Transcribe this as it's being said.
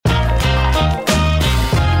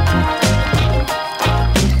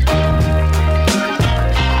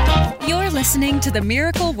listening to the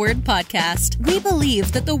Miracle Word Podcast. We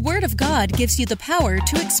believe that the Word of God gives you the power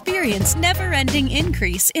to experience never-ending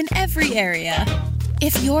increase in every area.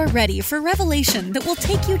 If you're ready for revelation that will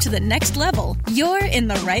take you to the next level, you're in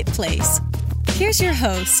the right place. Here's your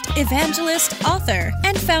host, evangelist, author,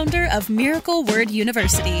 and founder of Miracle Word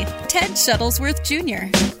University, Ted Shuttlesworth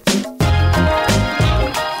Jr.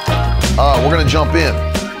 We're going to jump in.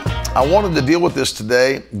 I wanted to deal with this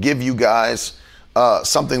today, give you guys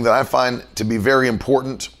something that I find to be very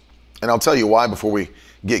important, and I'll tell you why before we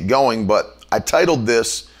get going, but I titled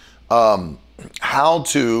this, How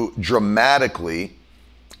to Dramatically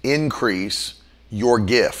Increase Your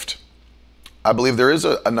Gift. I believe there is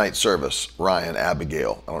a night service, Ryan,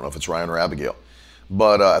 Abigail. I don't know if it's Ryan or Abigail,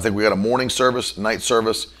 but I think we got a morning service, night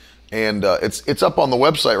service, and it's up on the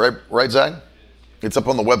website, right, Zach? It's up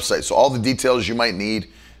on the website, so all the details you might need,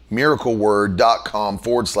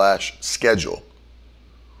 miracleword.com/schedule.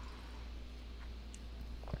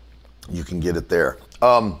 You can get it there.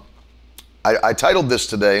 I titled this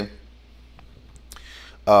today,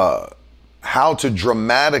 How to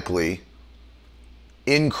Dramatically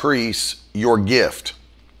Increase Your Gift.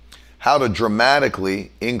 How to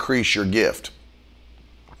dramatically increase your gift.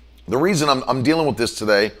 The reason I'm dealing with this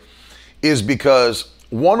today is because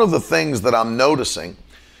one of the things that I'm noticing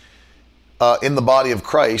in the body of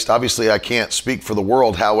Christ, obviously I can't speak for the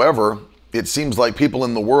world, however, it seems like people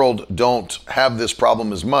in the world don't have this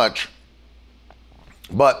problem as much.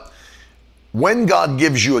 But when God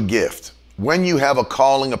gives you a gift, when you have a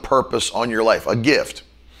calling, a purpose on your life, a gift,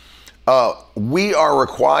 we are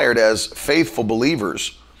required as faithful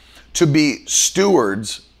believers to be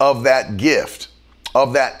stewards of that gift,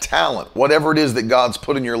 of that talent, whatever it is that God's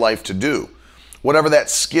put in your life to do, whatever that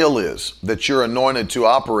skill is that you're anointed to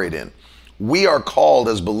operate in. We are called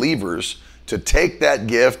as believers to take that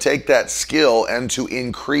gift, take that skill, and to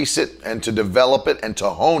increase it, and to develop it, and to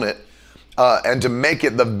hone it, and to make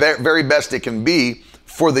it the very best it can be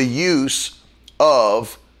for the use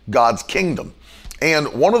of God's kingdom.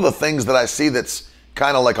 And one of the things that I see that's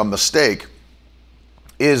kind of like a mistake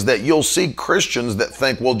is that you'll see Christians that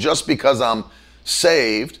think, well, just because I'm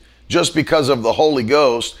saved, just because of the Holy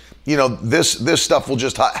Ghost, this stuff will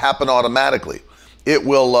just happen automatically. It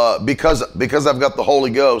will, because I've got the Holy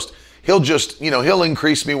Ghost, he'll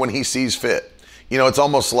increase me when he sees fit. It's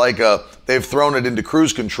almost like they've thrown it into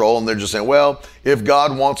cruise control and they're just saying, well, if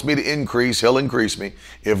God wants me to increase, he'll increase me.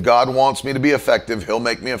 If God wants me to be effective, he'll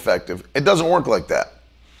make me effective. It doesn't work like that.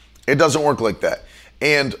 It doesn't work like that.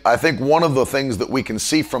 And I think one of the things that we can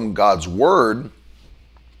see from God's word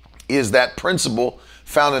is that principle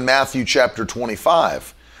found in Matthew chapter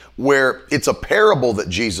 25, where it's a parable that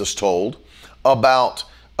Jesus told about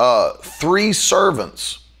three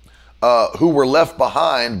servants who were left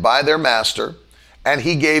behind by their master, and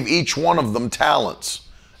he gave each one of them talents.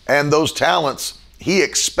 And those talents, he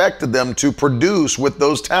expected them to produce with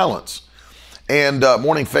those talents. And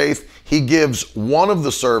Morning Faith, he gives one of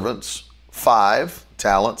the servants 5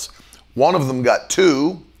 talents. One of them got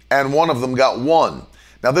 2, and one of them got 1.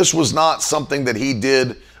 Now, this was not something that he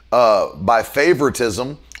did by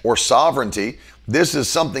favoritism or sovereignty. This is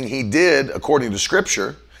something he did, according to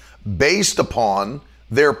Scripture, based upon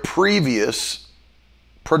their previous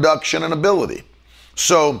production and ability.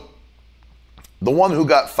 So the one who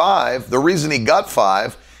got 5, the reason he got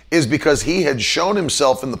 5 is because he had shown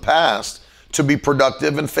himself in the past to be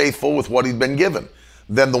productive and faithful with what he'd been given.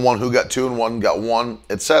 Then the one who got 2 and one got 1,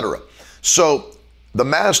 etc. So the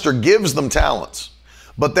master gives them talents,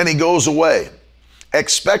 but then he goes away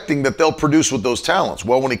expecting that they'll produce with those talents.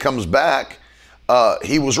 Well, when he comes back,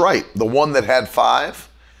 he was right. The one that had 5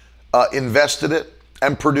 invested it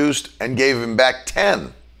and produced and gave him back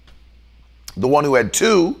 10. The one who had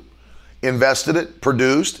 2 invested it,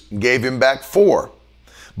 produced, gave him back 4.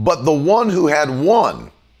 But the one who had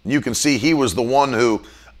 1, you can see he was the one who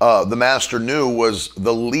the master knew was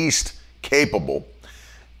the least capable.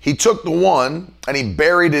 He took the 1 and he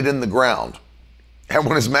buried it in the ground. And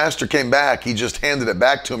when his master came back, he just handed it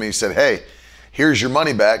back to him. He said, hey, here's your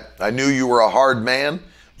money back. I knew you were a hard man.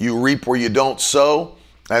 You reap where you don't sow.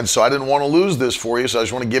 And so I didn't want to lose this for you. So I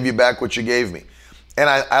just want to give you back what you gave me. And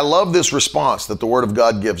I love this response that the Word of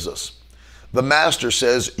God gives us. The master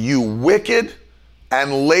says, you wicked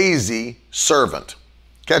and lazy servant.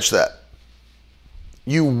 Catch that.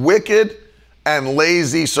 You wicked and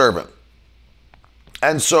lazy servant.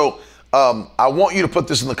 And so I want you to put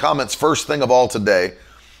this in the comments first thing of all today.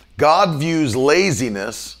 God views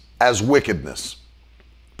laziness as wickedness.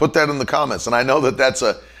 Put that in the comments. And I know that that's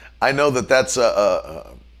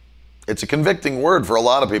it's a convicting word for a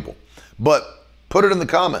lot of people. But put it in the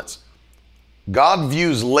comments. God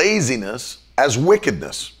views laziness as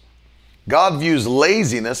wickedness. God views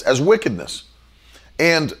laziness as wickedness.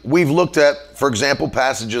 And we've looked at, for example,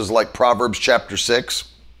 passages like Proverbs chapter 6,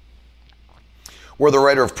 where the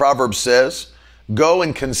writer of Proverbs says, "Go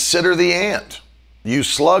and consider the ant, you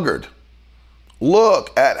sluggard.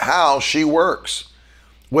 Look at how she works.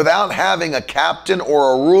 Without having a captain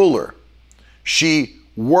or a ruler, she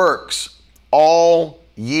works all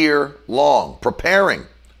year long, preparing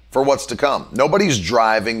for what's to come." Nobody's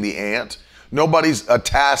driving the ant. Nobody's a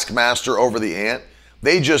taskmaster over the ant.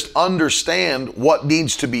 They just understand what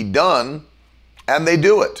needs to be done, and they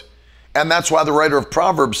do it. And that's why the writer of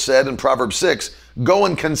Proverbs said in Proverbs 6, "Go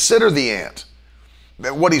and consider the ant."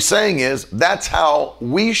 What he's saying is that's how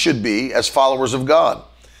we should be as followers of God.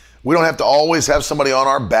 We don't have to always have somebody on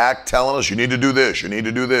our back telling us, you need to do this, you need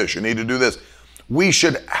to do this, you need to do this. We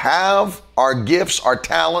should have our gifts, our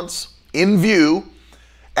talents in view,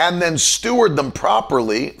 and then steward them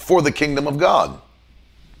properly for the kingdom of God.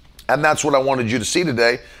 And that's what I wanted you to see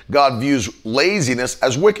today. God views laziness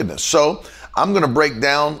as wickedness. So I'm going to break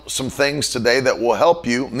down some things today that will help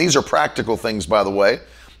you. And these are practical things, by the way.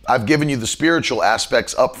 I've given you the spiritual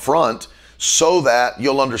aspects up front so that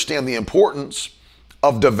you'll understand the importance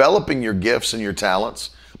of developing your gifts and your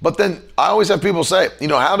talents. But then I always have people say,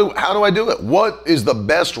 how do I do it? What is the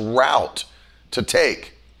best route to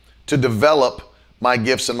take to develop my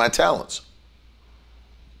gifts and my talents?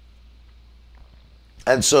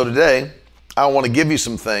 And so today, I want to give you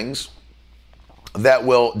some things that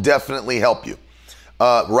will definitely help you.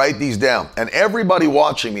 Write these down. And everybody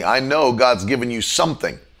watching me, I know God's given you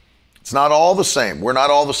something. It's not all the same. We're not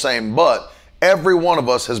all the same, but every one of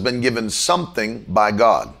us has been given something by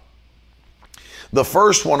God. The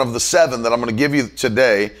first one of the 7 that I'm going to give you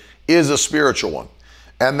today is a spiritual one.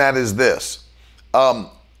 And that is this.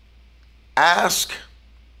 Ask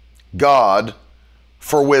God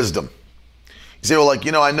for wisdom. You say,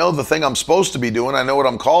 well, I know the thing I'm supposed to be doing. I know what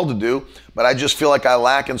I'm called to do, but I just feel like I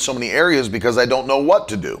lack in so many areas because I don't know what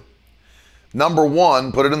to do. Number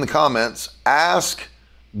 1, put it in the comments, ask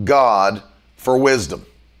God for wisdom.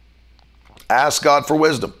 Ask God for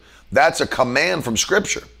wisdom. That's a command from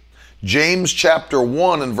Scripture. James chapter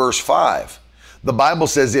 1 and verse 5. The Bible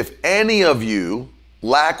says, if any of you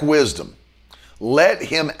lack wisdom, let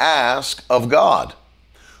him ask of God,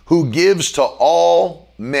 who gives to all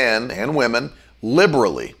men and women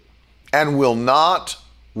liberally, and will not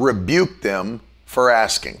rebuke them for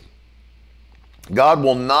asking. God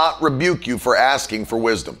will not rebuke you for asking for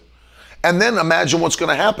wisdom. And then imagine what's going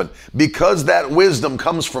to happen. Because that wisdom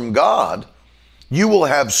comes from God, you will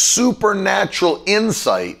have supernatural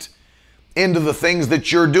insight into the things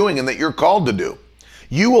that you're doing and that you're called to do.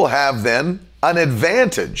 You will have then an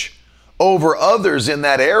advantage over others in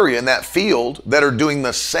that area, in that field, that are doing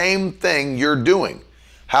the same thing you're doing.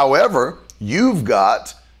 However, you've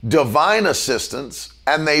got divine assistance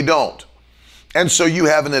and they don't. And so you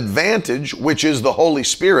have an advantage, which is the Holy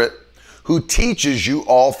Spirit who teaches you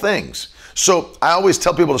all things. So I always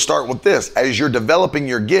tell people to start with this. As you're developing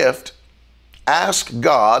your gift, ask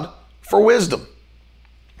God for wisdom.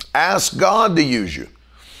 Ask God to use you.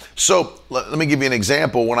 So let me give you an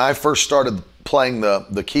example. When I first started playing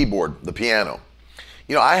the keyboard, the piano,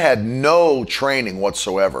 I had no training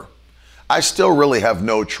whatsoever. I still really have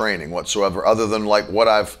no training whatsoever other than what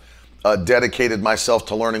I've dedicated myself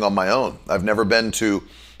to learning on my own. I've never been to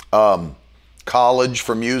college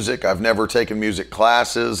for music. I've never taken music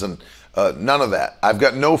classes and none of that. I've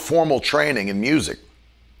got no formal training in music.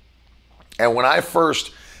 And when I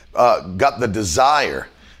first got the desire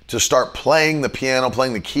to start playing the piano,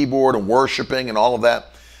 playing the keyboard and worshiping and all of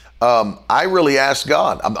that, I really asked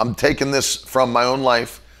God. I'm taking this from my own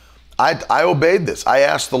life. I obeyed this. I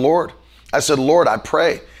asked the Lord. I said, Lord, I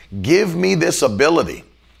pray, give me this ability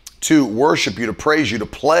to worship you, to praise you, to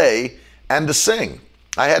play, and to sing.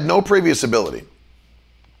 I had no previous ability.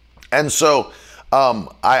 And so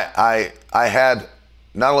I had,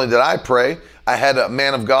 not only did I pray, I had a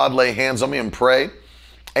man of God lay hands on me and pray.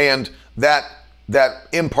 And that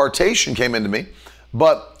impartation came into me.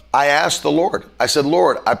 But I asked the Lord. I said,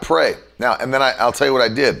 Lord, I pray. Now, and then I'll tell you what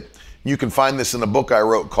I did. You can find this in a book I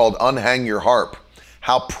wrote called Unhang Your Harp.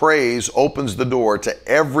 How praise opens the door to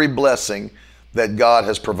every blessing that God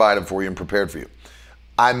has provided for you and prepared for you.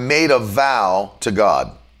 I made a vow to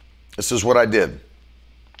God. This is what I did.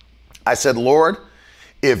 I said, Lord,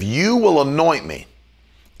 if you will anoint me,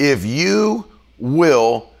 if you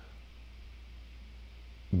will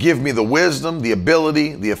give me the wisdom, the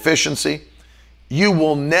ability, the efficiency, you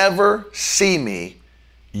will never see me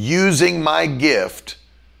using my gift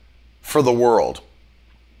for the world.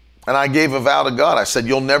 And I gave a vow to God. I said,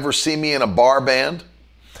 you'll never see me in a bar band.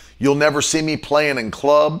 You'll never see me playing in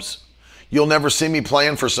clubs. You'll never see me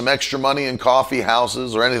playing for some extra money in coffee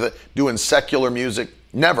houses or anything, doing secular music.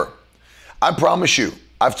 Never. I promise you,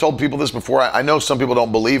 I've told people this before. I know some people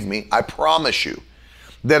don't believe me. I promise you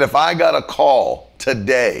that if I got a call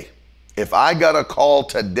today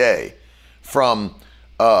from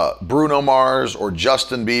Bruno Mars or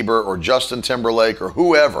Justin Bieber or Justin Timberlake or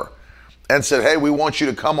whoever and said, hey, we want you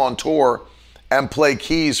to come on tour and play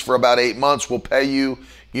keys for about 8 months. We'll pay you,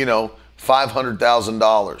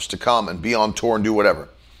 $500,000 to come and be on tour and do whatever.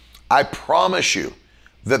 I promise you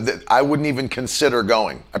that I wouldn't even consider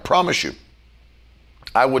going. I promise you.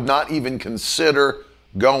 I would not even consider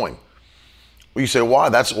going. Well, you say, why?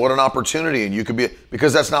 That's what an opportunity. And you could be,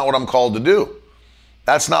 because that's not what I'm called to do.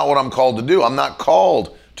 That's not what I'm called to do. I'm not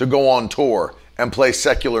called to go on tour and play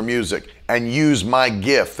secular music and use my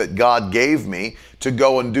gift that God gave me to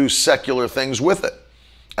go and do secular things with it.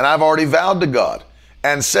 And I've already vowed to God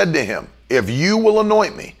and said to him, if you will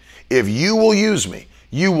anoint me, if you will use me,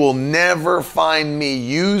 you will never find me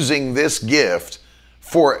using this gift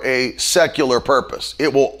for a secular purpose.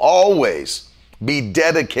 It will always be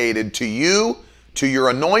dedicated to you, to your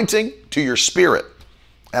anointing, to your spirit.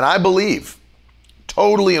 And I believe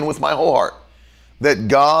totally and with my whole heart that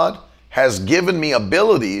God has given me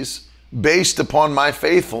abilities based upon my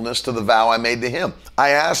faithfulness to the vow I made to him. I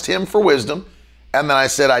asked him for wisdom, and then I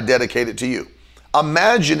said, I dedicate it to you.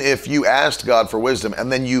 Imagine if you asked God for wisdom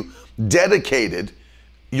and then you dedicated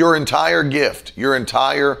your entire gift, your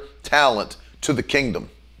entire talent to the kingdom.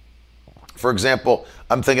 For example,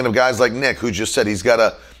 I'm thinking of guys like Nick, who just said he's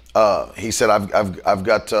got I've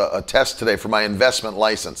got a test today for my investment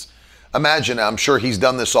license. Imagine, I'm sure he's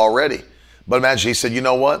done this already, but imagine he said, you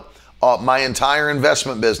know what? My entire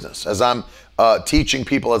investment business, as I'm teaching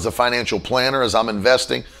people as a financial planner, as I'm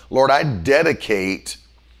investing, Lord, I dedicate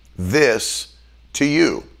this to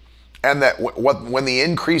you. And that when the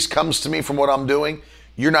increase comes to me from what I'm doing,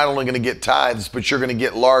 you're not only going to get tithes, but you're going to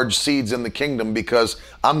get large seeds in the kingdom because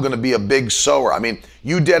I'm going to be a big sower. I mean,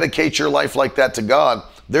 you dedicate your life like that to God,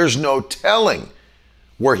 there's no telling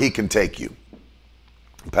where he can take you.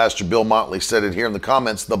 Pastor Bill Motley said it here in the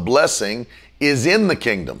comments, the blessing is in the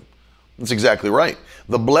kingdom. That's exactly right.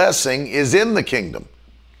 The blessing is in the kingdom.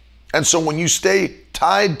 And so when you stay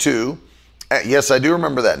tied to, yes, I do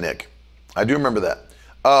remember that, Nick. I do remember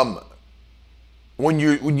that. When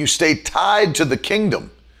you stay tied to the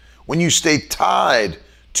kingdom, when you stay tied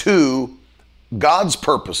to God's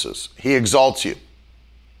purposes, he exalts you.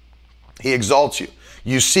 He exalts you.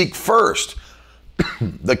 You seek first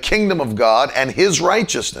the kingdom of God and his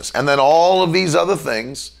righteousness, and then all of these other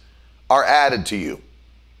things are added to you.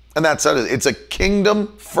 And that's it. It's a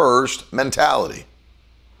kingdom first mentality.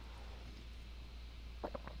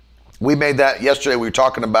 We made that yesterday. We were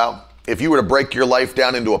talking about if you were to break your life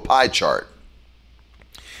down into a pie chart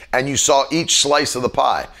and you saw each slice of the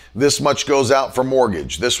pie, this much goes out for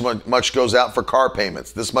mortgage, this much goes out for car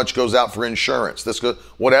payments, this much goes out for insurance,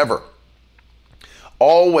 whatever.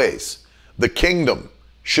 Always the kingdom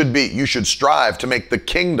should be, you should strive to make the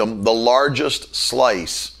kingdom the largest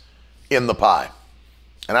slice in the pie.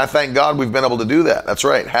 And I thank God we've been able to do that. That's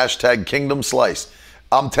right. Hashtag kingdom slice.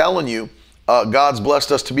 I'm telling you, God's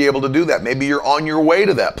blessed us to be able to do that. Maybe you're on your way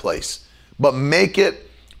to that place, but make it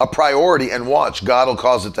a priority and watch. God will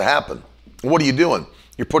cause it to happen. What are you doing?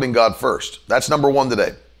 You're putting God first. That's number one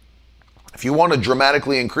today. If you want to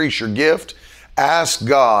dramatically increase your gift, ask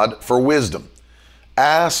God for wisdom.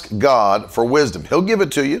 Ask God for wisdom. He'll give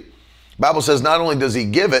it to you. The Bible says not only does he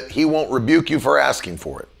give it, he won't rebuke you for asking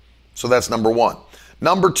for it. So that's number one.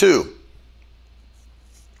 Number two,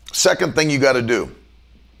 second thing you got to do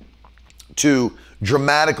to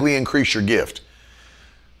dramatically increase your gift,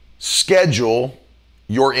 schedule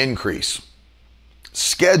your increase.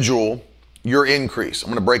 Schedule your increase. I'm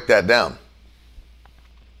going to break that down.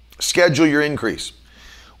 Schedule your increase.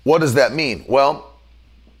 What does that mean? Well,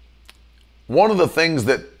 one of the things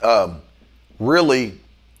that really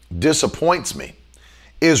disappoints me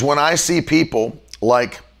is when I see people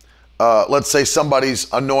like, let's say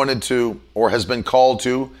somebody's anointed to or has been called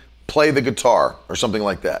to play the guitar or something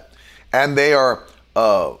like that, and they are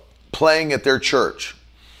playing at their church.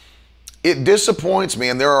 It disappoints me,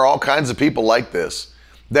 and there are all kinds of people like this,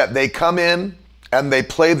 that they come in and they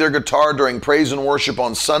play their guitar during praise and worship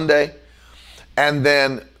on Sunday, and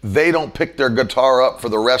then they don't pick their guitar up for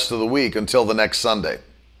the rest of the week until the next Sunday.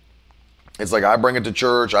 It's like, I bring it to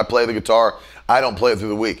church, I play the guitar, I don't play it through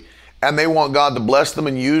the week. And they want God to bless them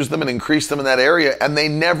and use them and increase them in that area, and they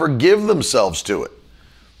never give themselves to it.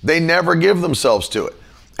 They never give themselves to it.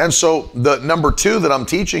 And so the number two that I'm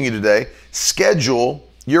teaching you today, schedule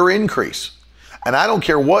your increase. And I don't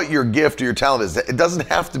care what your gift or your talent is. It doesn't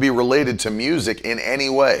have to be related to music in any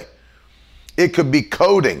way. It could be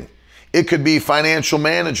coding. It could be financial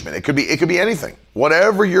management. It could be anything.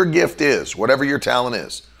 Whatever your gift is, whatever your talent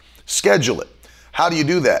is, schedule it. How do you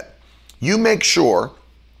do that? You make sure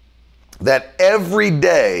that every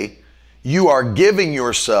day you are giving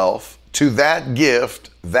yourself to that gift,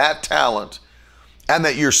 that talent, and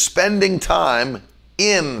that you're spending time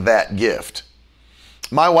in that gift.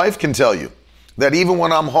 My wife can tell you that even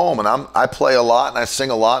when I'm home and I play a lot and I sing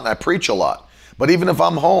a lot and I preach a lot, but even if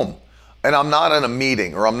I'm home and I'm not in a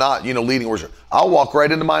meeting or I'm not, leading worship, I'll walk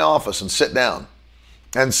right into my office and sit down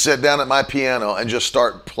at my piano and just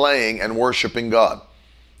start playing and worshiping God.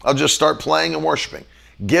 I'll just start playing and worshiping,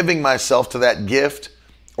 giving myself to that gift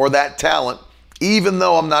or that talent, even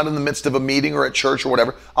though I'm not in the midst of a meeting or at church or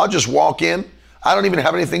whatever. I'll just walk in. I don't even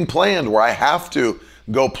have anything planned where I have to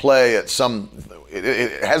go play at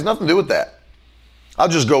it has nothing to do with that. I'll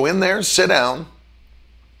just go in there, sit down,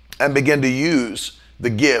 and begin to use the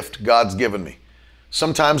gift God's given me.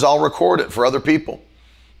 Sometimes I'll record it for other people.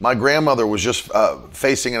 My grandmother was just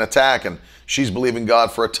facing an attack, and she's believing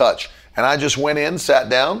God for a touch. And I just went in, sat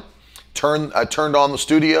down, I turned on the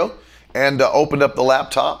studio, and opened up the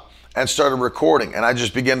laptop and started recording. And I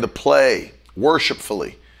just began to play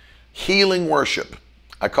worshipfully, healing worship.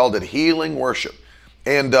 I called it healing worship.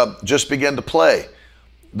 And just began to play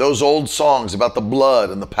those old songs about the blood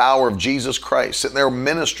and the power of Jesus Christ, sitting there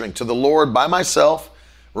ministering to the Lord by myself,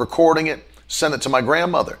 recording it, sent it to my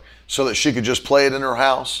grandmother so that she could just play it in her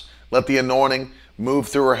house, let the anointing move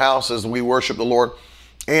through her house as we worship the Lord.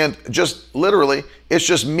 And just literally, it's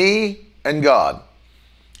just me and God.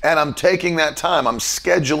 And I'm taking that time, I'm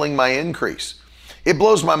scheduling my increase. It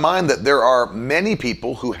blows my mind that there are many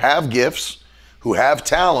people who have gifts, who have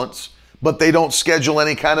talents, but they don't schedule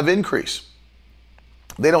any kind of increase.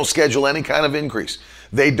 They don't schedule any kind of increase.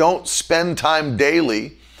 They don't spend time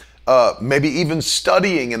daily, maybe even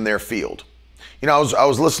studying in their field. I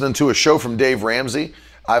was listening to a show from Dave Ramsey.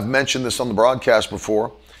 I've mentioned this on the broadcast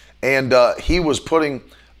before. And he was putting,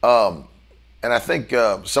 and I think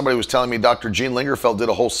somebody was telling me Dr. Gene Lingerfeld did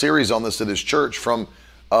a whole series on this at his church from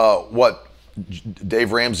what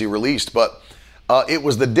Dave Ramsey released. But it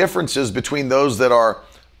was the differences between those that are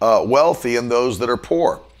wealthy and those that are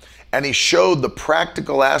poor. And he showed the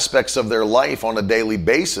practical aspects of their life on a daily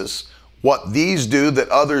basis, what these do that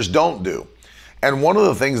others don't do. And one of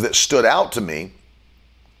the things that stood out to me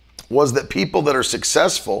was that people that are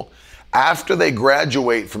successful, after they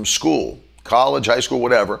graduate from school, college, high school,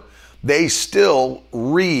 whatever, they still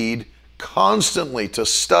read constantly to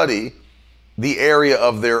study the area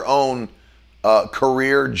of their own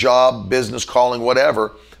career, job, business, calling,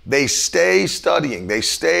 whatever. They stay studying, they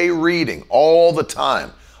stay reading all the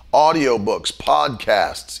time. Audiobooks,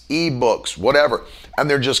 podcasts, ebooks, whatever. And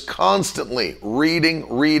they're just constantly reading.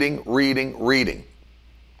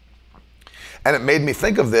 And it made me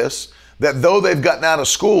think of this, that though they've gotten out of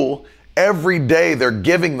school, every day they're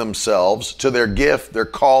giving themselves to their gift, their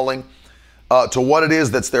calling, to what it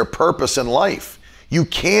is that's their purpose in life. You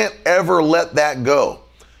can't ever let that go.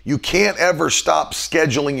 You can't ever stop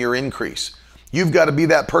scheduling your increase. You've got to be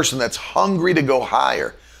that person that's hungry to go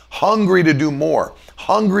higher, hungry to do more,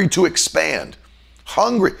 hungry to expand,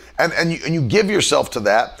 hungry. And you give yourself to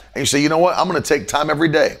that and you say, you know what? I'm going to take time every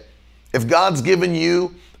day. If God's given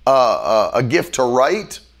you a gift to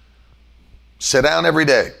write, sit down every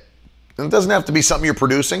day. And it doesn't have to be something you're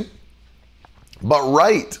producing, but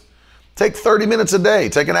write. Take 30 minutes a day,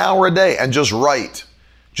 take an hour a day and just write.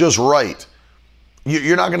 Just write.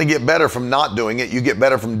 You're not going to get better from not doing it. You get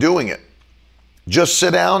better from doing it. Just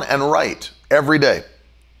sit down and write every day.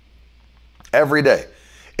 Every day.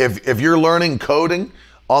 If you're learning coding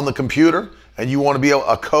on the computer and you want to be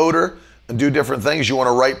a coder and do different things, you want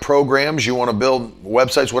to write programs, you want to build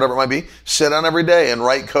websites, whatever it might be, sit down every day and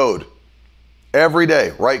write code. Every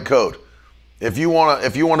day, write code. If you want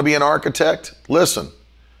to be an architect, listen.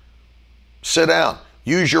 Sit down.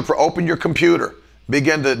 Open your computer.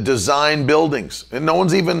 Begin to design buildings. And no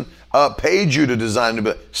one's even paid you to design.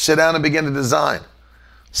 Sit down and begin to design.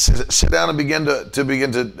 Sit down and begin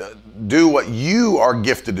to do what you are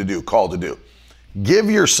gifted to do, called to do. Give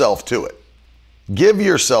yourself to it. Give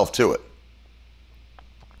yourself to it.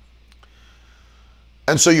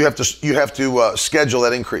 And so you have to schedule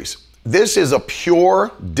that increase. This is a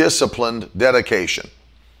pure, disciplined dedication.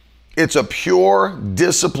 It's a pure,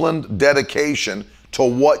 disciplined dedication to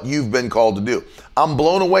what you've been called to do. I'm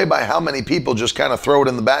blown away by how many people just kind of throw it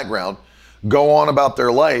in the background, go on about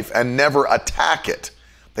their life and never attack it.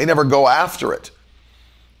 They never go after it.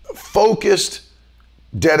 Focused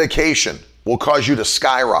dedication will cause you to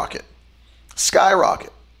skyrocket.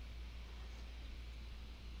 skyrocket.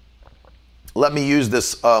 Let me use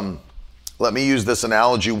this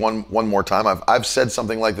analogy one more time. I've said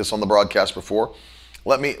something like this on the broadcast before.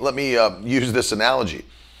 Let me use this analogy.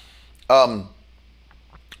 I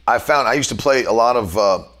used to play a lot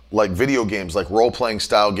of like video games, like role-playing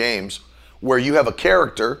style games, where you have a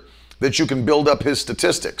character that you can build up his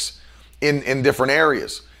statistics in different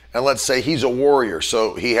areas. And let's say he's a warrior,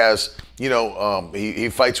 so he has, he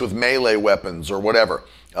fights with melee weapons or whatever.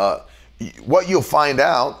 What you'll find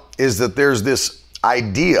out is that there's this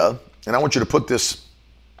idea, and I want you to put this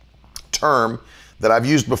term that I've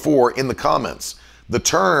used before in the comments. The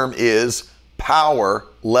term is power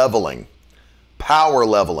leveling. Power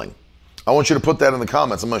leveling. I want you to put that in the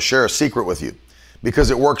comments. I'm going to share a secret with you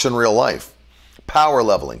because it works in real life. Power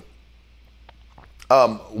leveling.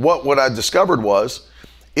 What I discovered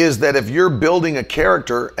is that if you're building a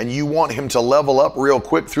character and you want him to level up real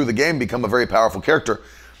quick through the game, become a very powerful character,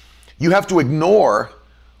 you have to ignore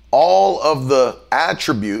all of the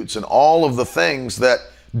attributes and all of the things that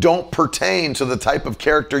don't pertain to the type of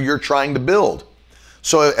character you're trying to build.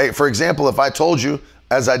 So, for example, if I told you,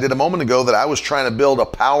 as I did a moment ago, that I was trying to build a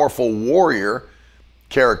powerful warrior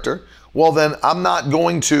character, well then I'm not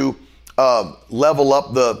going to level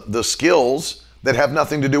up the skills that have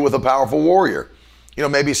nothing to do with a powerful warrior.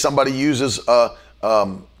 Maybe somebody uses a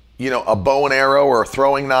bow and arrow or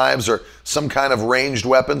throwing knives or some kind of ranged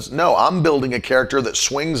weapons. No, I'm building a character that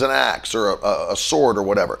swings an axe or a sword or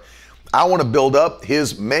whatever. I want to build up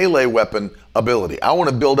his melee weapon ability. I want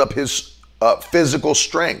to build up his physical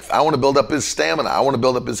strength. I want to build up his stamina. I want to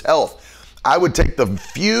build up his health. I would take the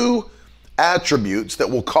few attributes that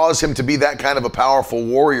will cause him to be that kind of a powerful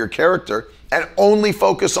warrior character and only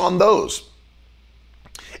focus on those,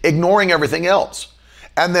 ignoring everything else.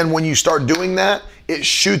 And then when you start doing that, it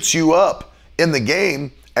shoots you up in the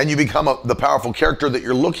game and you become the powerful character that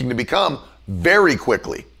you're looking to become very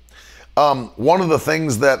quickly. One of the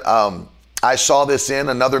things that I saw this in,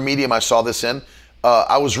 another medium I saw this in,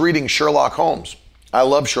 I was reading Sherlock Holmes. I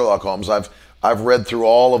love Sherlock Holmes. I've read through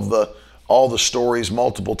all the stories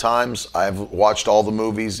multiple times. I've watched all the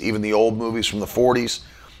movies, even the old movies from the 40s.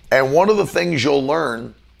 And one of the things you'll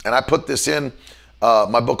learn, and I put this in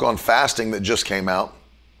my book on fasting that just came out.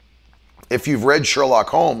 If you've read Sherlock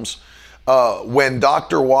Holmes, when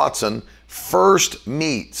Dr. Watson first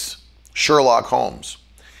meets Sherlock Holmes,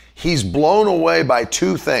 he's blown away by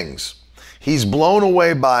two things. He's blown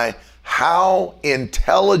away by how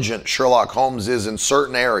intelligent Sherlock Holmes is in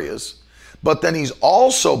certain areas, but then he's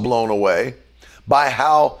also blown away by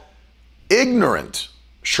how ignorant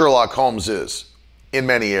Sherlock Holmes is in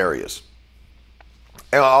many areas.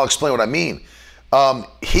 And I'll explain what I mean.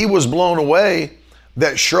 He was blown away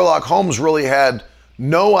that Sherlock Holmes really had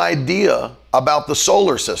no idea about the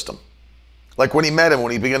solar system. Like when he met him,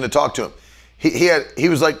 when he began to talk to him, he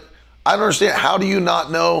was like, I don't understand. How do you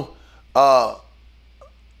not know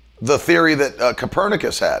the theory that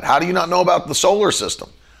Copernicus had? How do you not know about the solar system?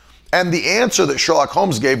 And the answer that Sherlock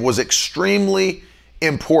Holmes gave was extremely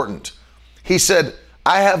important. He said,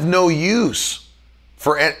 I have no use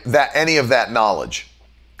for any of that knowledge.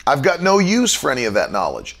 I've got no use for any of that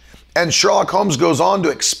knowledge. And Sherlock Holmes goes on to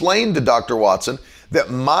explain to Dr. Watson that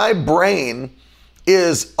my brain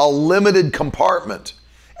is a limited compartment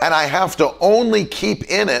and I have to only keep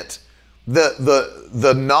in it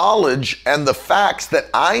the knowledge and the facts that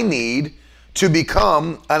I need to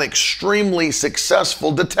become an extremely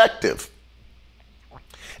successful detective.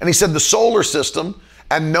 And he said the solar system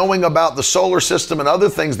and knowing about the solar system and other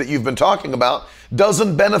things that you've been talking about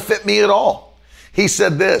doesn't benefit me at all. He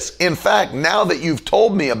said this, in fact, now that you've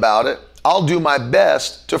told me about it, I'll do my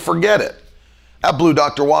best to forget it. That blew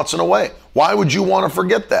Dr. Watson away. Why would you want to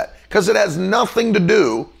forget that? Because it has nothing to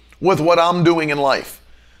do with what I'm doing in life.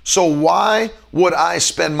 So why would I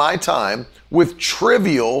spend my time with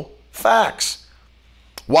trivial facts?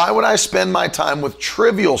 Why would I spend my time with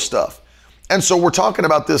trivial stuff? And so we're talking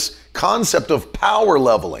about this concept of power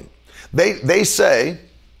leveling. They say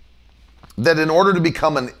that in order to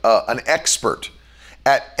become an expert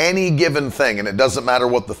at any given thing, and it doesn't matter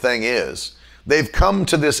what the thing is, they've come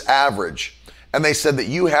to this average, and they said that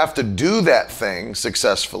you have to do that thing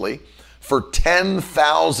successfully for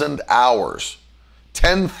 10,000 hours.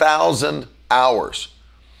 10,000 hours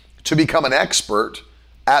to become an expert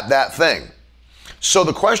at that thing. So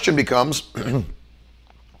the question becomes,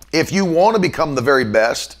 if you want to become the very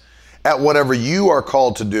best at whatever you are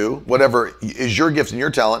called to do, whatever is your gift and your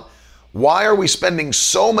talent, why are we spending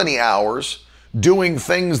so many hours doing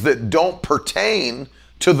things that don't pertain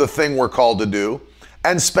to the thing we're called to do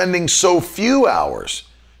and spending so few hours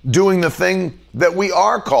doing the thing that we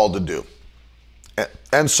are called to do?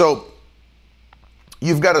 And so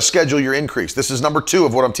you've got to schedule your increase. This is number 2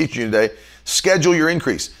 of what I'm teaching you today. Schedule your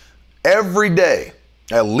increase. Every day,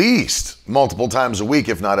 at least multiple times a week,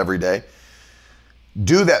 if not every day,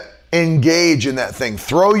 do that. Engage in that thing.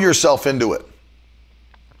 Throw yourself into it.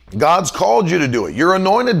 God's called you to do it. You're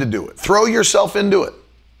anointed to do it. Throw yourself into it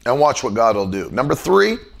and watch what God will do. Number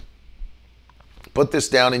 3, put this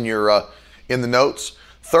down in your in the notes.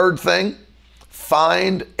 Third thing,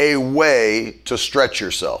 find a way to stretch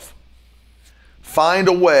yourself. Find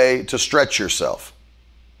a way to stretch yourself.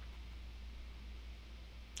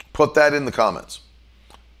 Put that in the comments.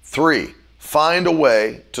 3, find a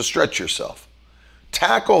way to stretch yourself.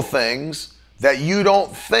 Tackle things that you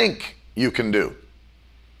don't think you can do.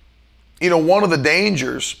 You know, one of the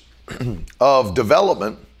dangers of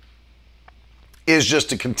development is just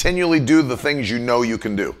to continually do the things you know you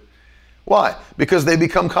can do. Why? Because they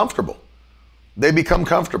become comfortable. They become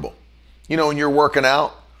comfortable. You know, when you're working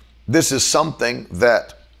out, this is something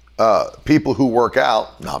that people who work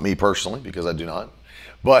out, not me personally, because I do not,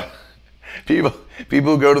 but people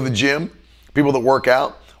who go to the gym, people that work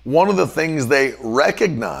out, one of the things they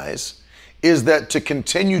recognize is that to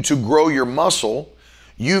continue to grow your muscle,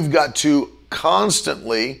 you've got to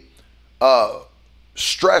constantly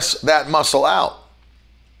stress that muscle out.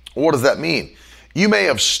 What does that mean? You may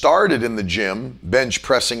have started in the gym bench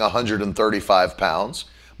pressing 135 pounds,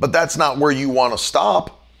 but that's not where you want to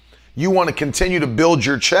stop. You want to continue to build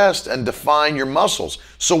your chest and define your muscles.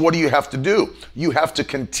 So what do you have to do? You have to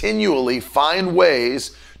continually find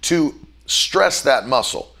ways to stress that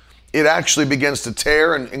muscle. It actually begins to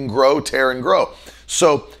tear and grow.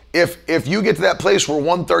 So if you get to that place where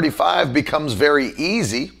 135 becomes very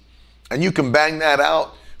easy and you can bang that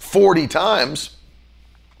out 40 times,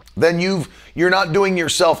 then you're not doing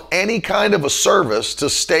yourself any kind of a service to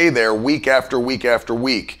stay there week after week after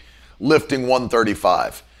week lifting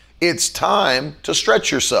 135. It's time to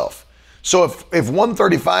stretch yourself. So if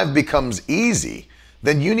 135 becomes easy,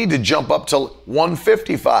 then you need to jump up to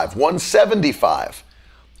 155, 175.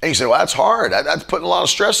 And you say, well, that's hard. That's putting a lot of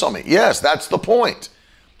stress on me. Yes, that's the point.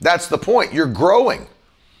 That's the point. You're growing.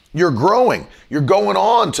 You're growing. You're going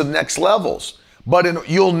on to the next levels. But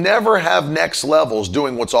you'll never have next levels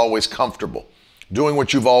doing what's always comfortable, doing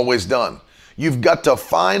what you've always done. You've got to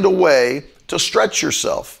find a way to stretch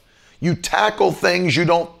yourself. You tackle things you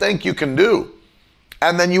don't think you can do,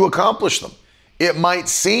 and then you accomplish them. It might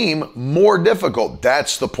seem more difficult.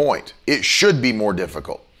 That's the point. It should be more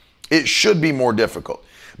difficult. It should be more difficult.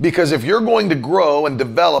 Because if you're going to grow and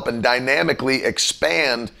develop and dynamically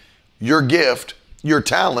expand your gift, your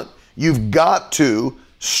talent, you've got to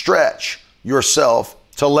stretch yourself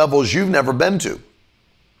to levels you've never been to,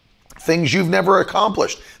 things you've never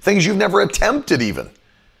accomplished, things you've never attempted even,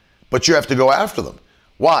 but you have to go after them.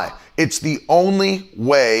 Why? It's the only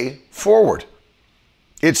way forward.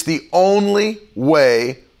 It's the only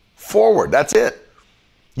way forward. That's it.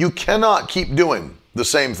 You cannot keep doing the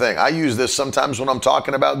same thing. I use this sometimes when I'm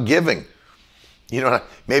talking about giving. You know,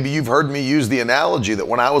 maybe you've heard me use the analogy that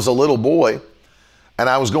when I was a little boy and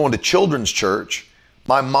I was going to children's church,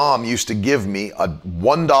 my mom used to give me a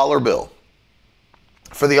 $1 bill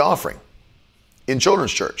for the offering in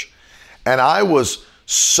children's church. And I was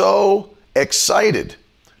so excited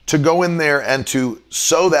to go in there and to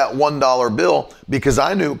sow that $1 bill because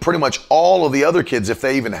I knew pretty much all of the other kids, if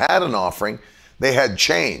they even had an offering, they had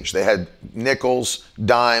change. They had nickels,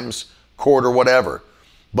 dimes, quarter, whatever.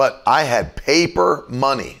 But I had paper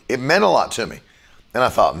money. It meant a lot to me. And I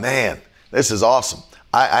thought, man, this is awesome.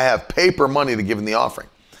 I have paper money to give in the offering.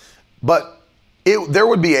 But there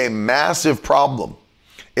would be a massive problem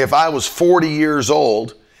if I was 40 years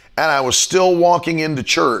old and I was still walking into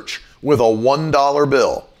church with a $1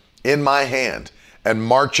 bill in my hand and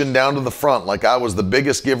marching down to the front like I was the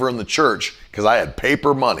biggest giver in the church because I had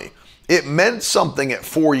paper money. It meant something at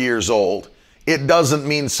 4 years old. It doesn't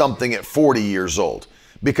mean something at 40 years old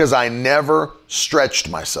because I never stretched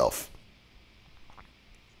myself.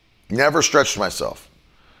 Never stretched myself.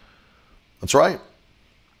 That's right.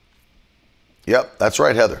 Yep, that's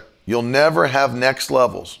right, Heather. You'll never have next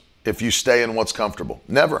levels if you stay in what's comfortable.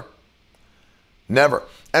 Never. Never.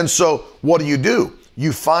 And so what do?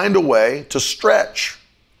 You find a way to stretch.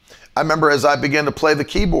 I remember as I began to play the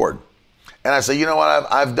keyboard, and I say, you know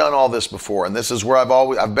what, I've done all this before, and this is where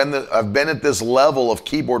I've been at this level of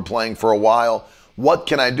keyboard playing for a while. What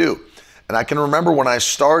can I do? And I can remember when I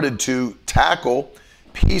started to tackle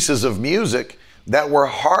pieces of music that were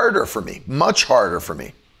harder for me, much harder for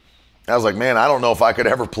me. I was like, man, I don't know if I could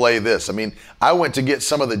ever play this. I mean, I went to get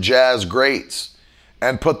some of the jazz greats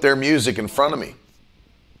and put their music in front of me.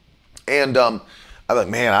 And I'm like,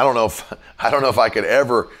 man, I don't know if I could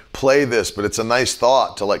ever play this, but it's a nice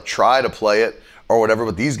thought to like try to play it or whatever.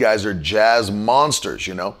 But these guys are jazz monsters,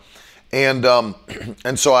 you know? And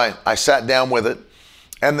so I sat down with it,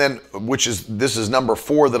 and then, this is number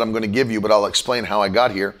 4 that I'm going to give you, but I'll explain how I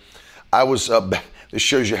got here. I was, this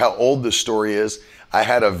shows you how old this story is. I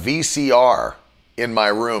had a VCR in my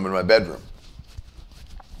room, in my bedroom.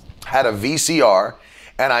 Had a VCR,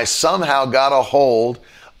 and I somehow got a hold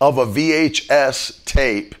of a VHS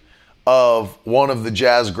tape of one of the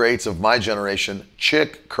jazz greats of my generation,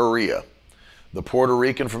 Chick Corea, the Puerto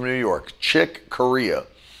Rican from New York, Chick Corea,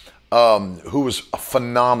 who was a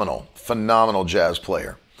phenomenal jazz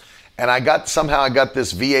player. And I got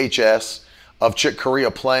this VHS of Chick Corea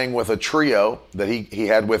playing with a trio that he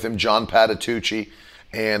had with him, John Patitucci,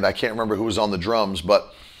 and I can't remember who was on the drums,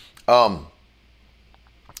 but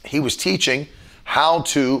he was teaching how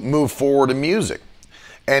to move forward in music.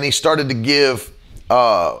 And he started to give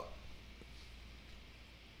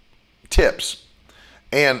tips.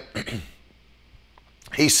 And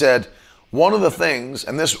he said, one of the things,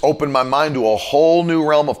 and this opened my mind to a whole new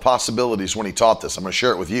realm of possibilities when he taught this. I'm going to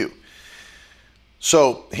share it with you.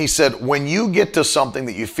 So he said, when you get to something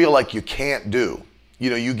that you feel like you can't do,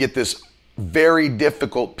 you get this very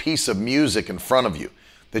difficult piece of music in front of you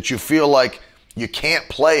that you feel like you can't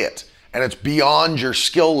play it and it's beyond your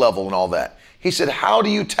skill level and all that. He said, how do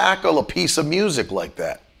you tackle a piece of music like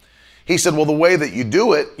that? He said, well, the way that you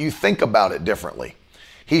do it, you think about it differently.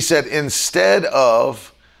 He said, instead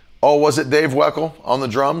of, was it Dave Weckl on the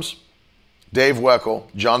drums? Dave Weckl,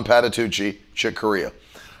 John Patitucci, Chick Corea.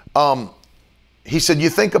 He said, you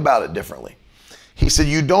think about it differently. He said,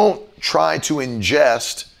 you don't try to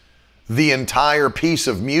ingest the entire piece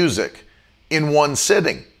of music in one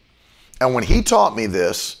sitting. And when he taught me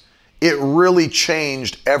this, it really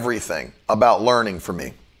changed everything about learning for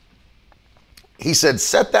me. He said,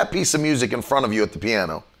 set that piece of music in front of you at the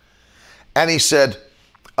piano. And he said,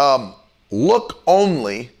 look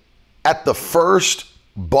only at the first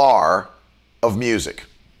bar of music.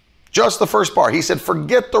 Just the first bar. He said,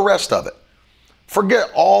 forget the rest of it. Forget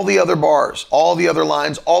all the other bars, all the other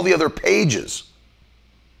lines, all the other pages.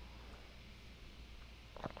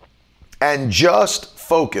 And just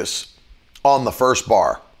focus on the first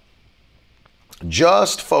bar.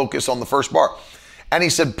 Just focus on the first bar. And he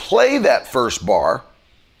said, play that first bar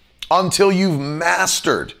until you've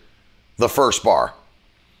mastered the first bar.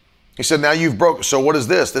 He said, now you've broke. So what is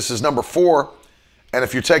this? This is number 4. And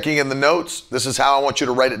if you're taking in the notes, this is how I want you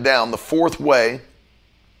to write it down. The 4th way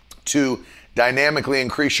to dynamically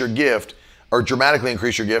increase your gift or dramatically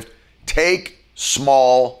increase your gift, take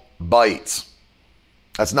small bites.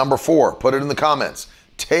 That's number 4. Put it in the comments.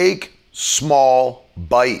 Take small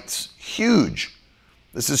bites. Huge.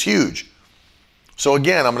 This is huge. So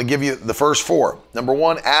again, I'm going to give you the first 4. Number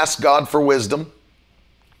 1, ask God for wisdom.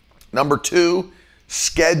 Number 2,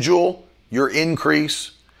 schedule your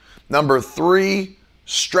increase. Number 3,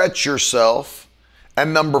 stretch yourself.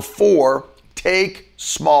 And number 4, take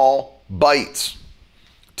small bites.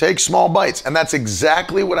 Take small bites. And that's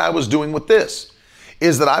exactly what I was doing with this,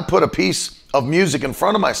 is that I put a piece of music in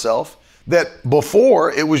front of myself that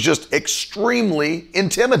before it was just extremely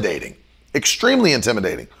intimidating.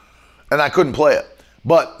 And I couldn't play it.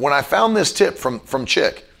 But when I found this tip from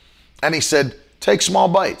Chick, and he said, take small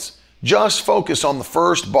bites. Just focus on the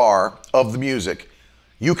first bar of the music.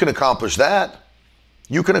 You can accomplish that.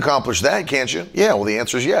 You can accomplish that, can't you? Yeah, well, the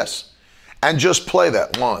answer is yes. And just play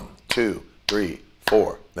that. 1, 2, 3,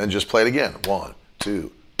 4. Then just play it again. 1,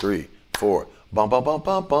 2, 3, 4. Bum, bum, bum,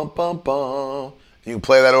 bum, bum, bum, bum. You can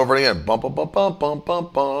play that over again. Bum, bum, bum, bum, bum, bum,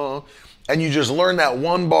 bum. And you just learn that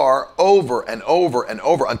one bar over and over and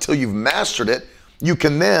over until you've mastered it. You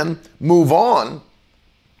can then move on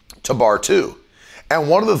to bar 2. And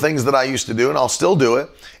one of the things that I used to do, and I'll still do it,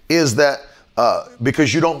 is that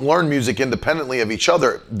because you don't learn music independently of each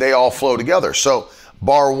other, they all flow together. So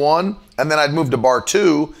bar 1, and then I'd move to bar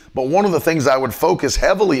 2. But one of the things I would focus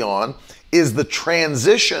heavily on is the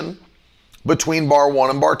transition between bar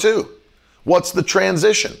 1 and bar 2. What's the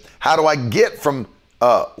transition? How do I get from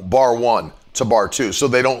bar 1 to bar 2 so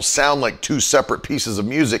they don't sound like 2 separate pieces of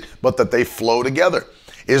music, but that they flow together?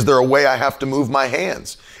 Is there a way I have to move my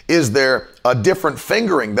hands? Is there a different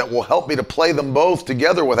fingering that will help me to play them both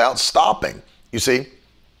together without stopping? You see?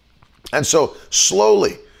 And so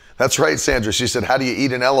slowly, that's right, Sandra. She said, how do you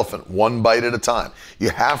eat an elephant? 1 bite at a time. You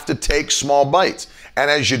have to take small bites. And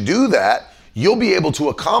as you do that, you'll be able to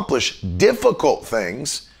accomplish difficult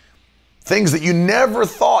things that you never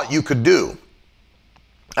thought you could do.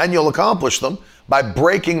 And you'll accomplish them by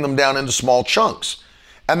breaking them down into small chunks.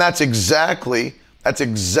 And that's exactly That's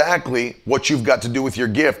exactly what you've got to do with your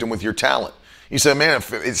gift and with your talent. You say, man,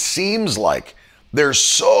 it seems like there's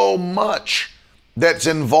so much that's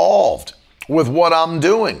involved with what I'm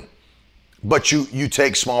doing. But you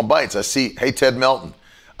take small bites. I see Ted Melton,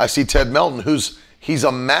 he's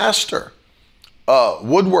a master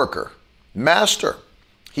woodworker, master.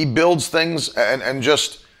 He builds things and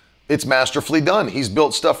just, it's masterfully done. He's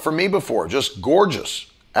built stuff for me before, just gorgeous,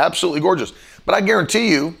 absolutely gorgeous. But I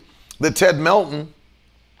guarantee you that Ted Melton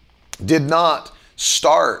did not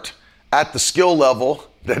start at the skill level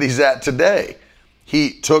that he's at today.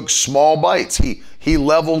 He took small bites. He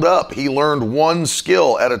leveled up. He learned one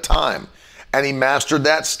skill at a time, and he mastered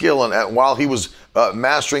that skill. And while he was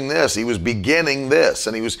mastering this, he was beginning this,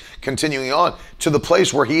 and he was continuing on to the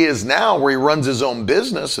place where he is now, where he runs his own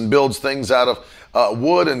business and builds things out of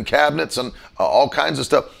wood and cabinets and all kinds of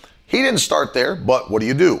stuff. He didn't start there, but what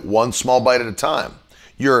do? One small bite at a time.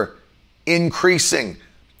 You're increasing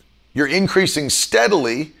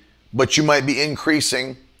steadily, but you might be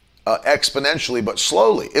increasing exponentially, but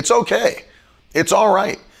slowly. It's okay. It's all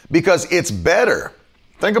right, because it's better.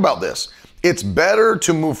 Think about this. It's better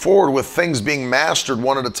to move forward with things being mastered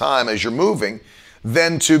one at a time as you're moving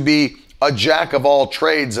than to be a jack of all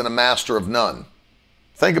trades and a master of none.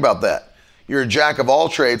 Think about that. You're a jack of all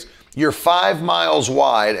trades. You're 5 miles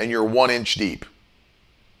wide and you're 1 inch deep,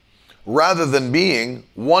 rather than being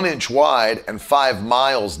 1 inch wide and 5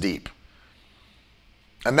 miles deep.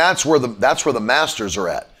 And that's where the masters are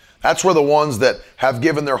at. That's where the ones that have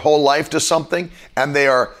given their whole life to something and they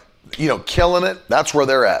are, killing it. That's where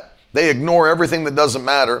they're at. They ignore everything that doesn't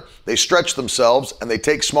matter. They stretch themselves and they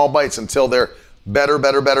take small bites until they're better.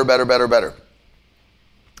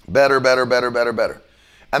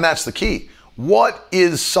 And that's the key. What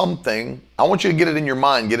is something, I want you to get it in your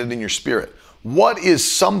mind, get it in your spirit. What is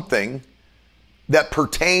something that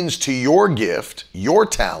pertains to your gift, your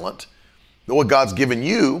talent, what God's given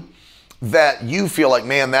you, that you feel like,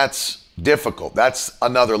 man, that's difficult. That's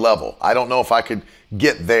another level. I don't know if I could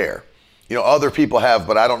get there. Other people have,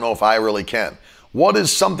 but I don't know if I really can. What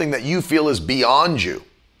is something that you feel is beyond you?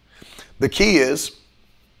 The key is,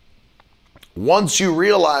 once you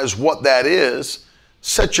realize what that is,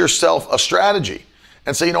 set yourself a strategy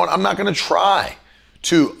and say, you know what, I'm not going to try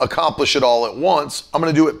to accomplish it all at once. I'm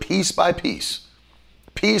going to do it piece by piece,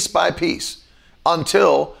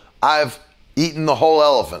 until I've eaten the whole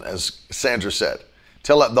elephant, as Sandra said,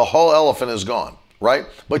 till the whole elephant is gone, right?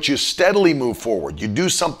 But you steadily move forward. You do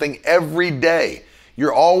something every day.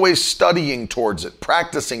 You're always studying towards it,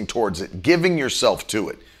 practicing towards it, giving yourself to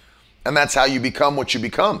it. And that's how you become what you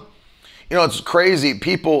become. It's crazy.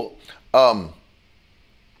 People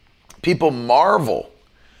marvel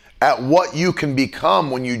at what you can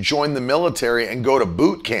become when you join the military and go to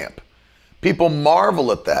boot camp. People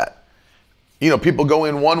marvel at that. People go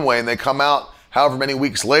in one way and they come out however many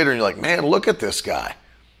weeks later and you're like, man, look at this guy.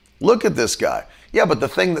 Look at this guy. Yeah, but the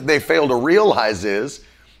thing that they fail to realize is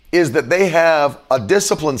that they have a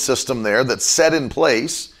discipline system there that's set in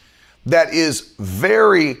place that is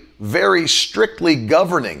very, very strictly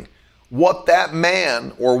governing what that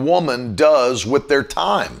man or woman does with their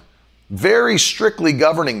time. Very strictly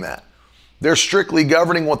governing that. They're strictly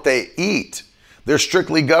governing what they eat. They're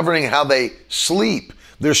strictly governing how they sleep.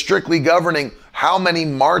 They're strictly governing how many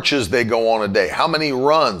marches they go on a day, how many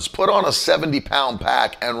runs. Put on a 70-pound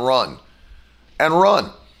pack and run.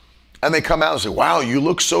 And they come out and say, wow, you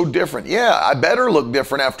look so different. Yeah, I better look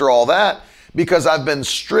different after all that, because I've been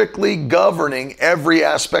strictly governing every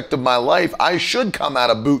aspect of my life. I should come out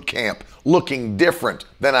of boot camp looking different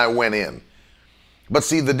than I went in. But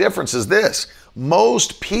see, the difference is this.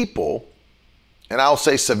 Most people, and I'll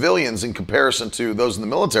say civilians in comparison to those in the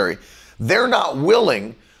military, they're not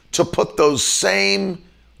willing to put those same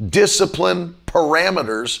discipline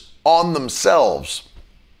parameters on themselves.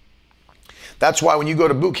 That's why when you go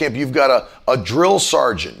to boot camp, you've got a drill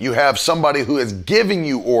sergeant. You have somebody who is giving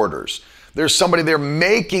you orders. There's somebody there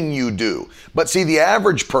making you do. But see, the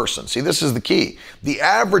average person, this is the key. The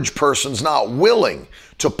average person's not willing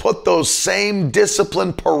to put those same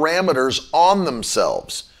discipline parameters on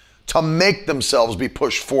themselves to make themselves be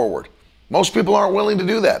pushed forward. Most people aren't willing to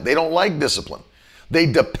do that. They don't like discipline. They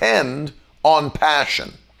depend on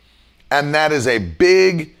passion. And that is a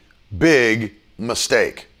big, big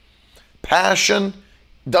mistake. Passion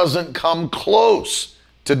doesn't come close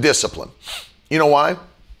to discipline. You know why?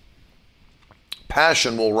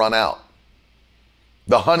 Passion will run out.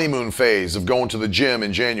 The honeymoon phase of going to the gym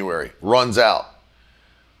in January runs out.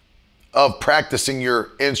 Of practicing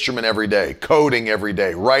your instrument every day, coding every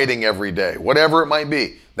day, writing every day, whatever it might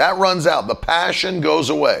be, that runs out. The passion goes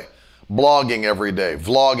away. blogging every day,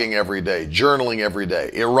 vlogging every day, journaling every day.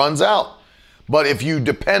 It runs out. But if you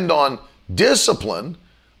depend on discipline,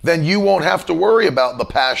 then you won't have to worry about the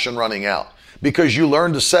passion running out, because you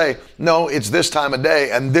learn to say, no, it's this time of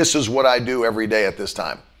day and this is what I do every day at this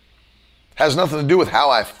time. Has nothing to do with how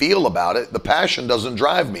I feel about it. The passion doesn't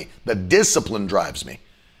drive me. The discipline drives me.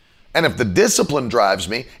 And if the discipline drives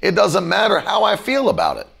me, it doesn't matter how I feel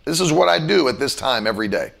about it. This is what I do at this time every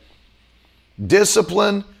day.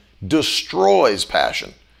 Discipline destroys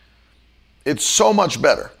passion. It's so much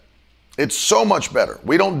better. It's so much better.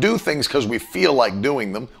 We don't do things because we feel like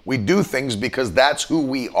doing them. We do things because that's who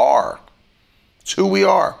we are. It's who we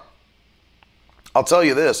are. I'll tell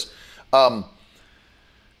you this, and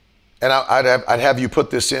I'd have you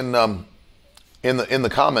put this in the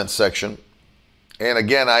comments section. And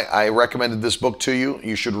again, I recommended this book to you.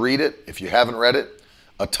 You should read it if you haven't read it.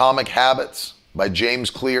 Atomic Habits by James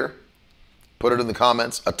Clear. Put it in the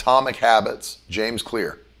comments. Atomic Habits, James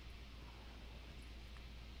Clear.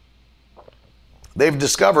 They've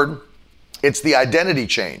discovered it's the identity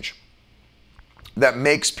change that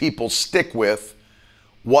makes people stick with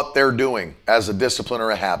what they're doing as a discipline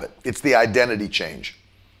or a habit. It's the identity change.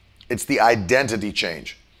 It's the identity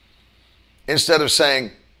change. Instead of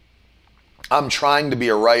saying, I'm trying to be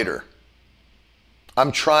a writer.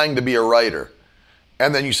 I'm trying to be a writer.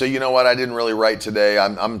 And then you say, you know what, I didn't really write today.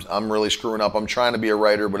 I'm really screwing up. I'm trying to be a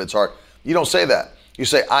writer, but it's hard. You don't say that. You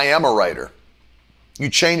say, I am a writer. You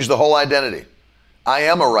change the whole identity. I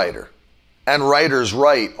am a writer. And writers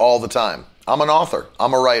write all the time. I'm an author.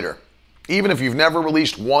 I'm a writer. Even if you've never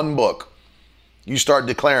released one book, you start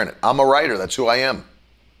declaring it. I'm a writer. That's who I am.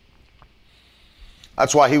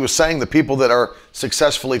 That's why he was saying the people that are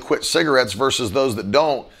successfully quit cigarettes versus those that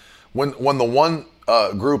don't, when the one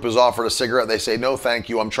group is offered a cigarette, they say, no, thank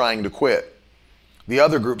you, I'm trying to quit. The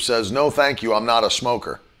other group says, no, thank you, I'm not a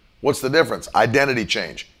smoker. What's the difference? Identity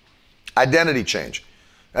change. Identity change.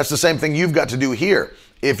 That's the same thing you've got to do here.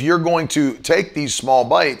 If you're going to take these small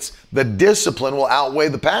bites, the discipline will outweigh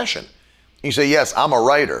the passion. You say, yes, I'm a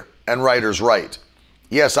writer, and writers write.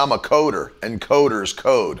 Yes, I'm a coder, and coders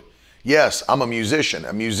code. Yes, I'm a musician,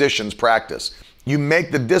 and musicians practice. You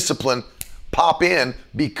make the discipline pop in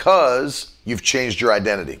because you've changed your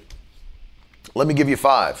identity. Let me give you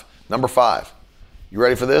 5. Number 5. You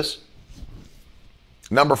ready for this?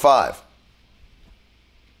 Number 5.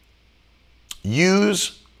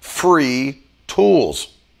 Use free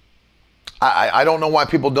tools. I don't know why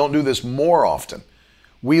people don't do this more often.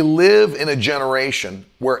 We live in a generation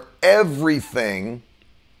where everything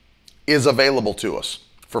is available to us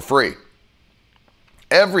for free.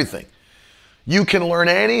 Everything. You can learn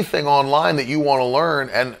anything online that you want to learn,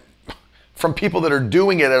 and from people that are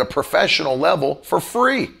doing it at a professional level for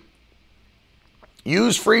free.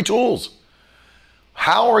 Use free tools.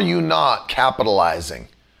 How are you not capitalizing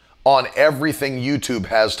on everything YouTube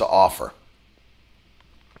has to offer?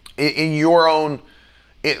 In your own,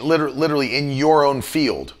 literally in your own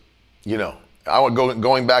field. You know,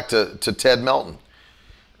 going back to Ted Melton.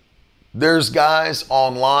 There's guys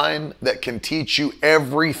online that can teach you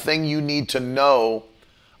everything you need to know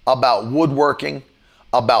about woodworking,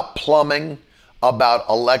 about plumbing, about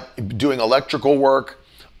doing electrical work,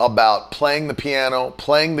 about playing the piano,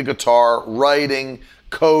 playing the guitar, writing,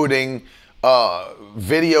 coding,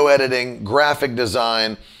 video editing, graphic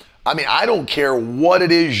design. I mean, I don't care what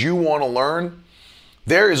it is you want to learn.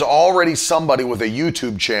 There is already somebody with a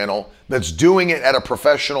YouTube channel that's doing it at a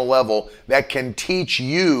professional level that can teach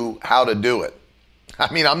you how to do it.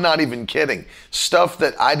 I mean, I'm not even kidding. Stuff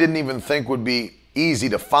that I didn't even think would be easy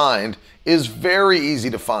to find is very easy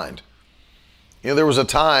to find. You know, there was a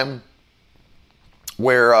time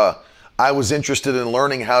where I was interested in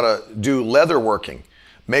learning how to do leather working,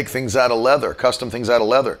 make things out of leather, custom things out of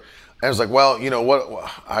leather. And I was like, well, you know what,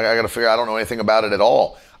 I got to figure, I don't know anything about it at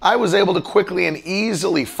all. I was able to quickly and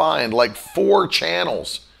easily find like 4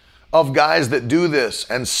 channels of guys that do this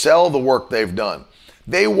and sell the work they've done.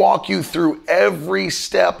 They walk you through every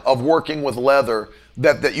step of working with leather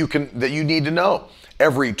that you need to know.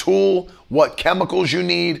 Every tool, what chemicals you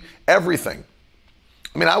need, everything.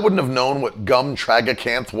 I mean, I wouldn't have known what gum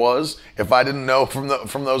tragacanth was if I didn't know from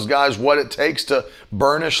those guys what it takes to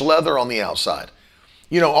burnish leather on the outside.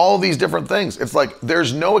 You know, all these different things. It's like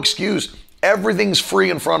there's no excuse. Everything's free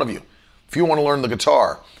in front of you. If you want to learn the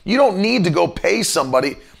guitar, you don't need to go pay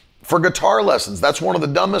somebody for guitar lessons. That's one of the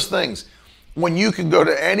dumbest things. When you can go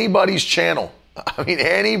to anybody's channel,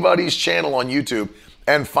 anybody's channel on YouTube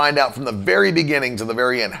and find out from the very beginning to the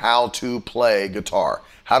very end how to play guitar,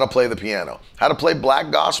 how to play the piano, how to play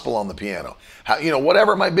black gospel on the piano, how,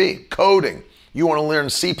 whatever it might be, coding. You want to learn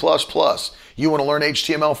C++. You want to learn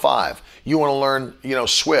HTML5. You want to learn,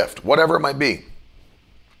 Swift, whatever it might be.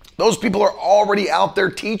 Those people are already out there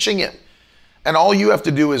teaching it. And all you have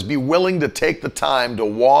to do is be willing to take the time to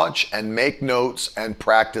watch and make notes and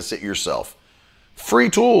practice it yourself. Free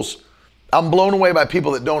tools. I'm blown away by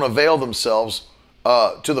people that don't avail themselves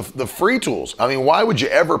to the free tools. I mean, why would you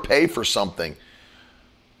ever pay for something?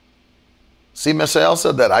 See, Misael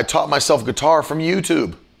said that. I taught myself guitar from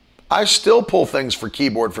YouTube. I still pull things for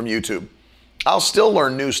keyboard from YouTube. I'll still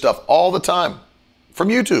learn new stuff all the time from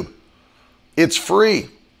YouTube. It's free.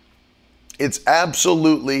 It's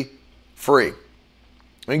absolutely free.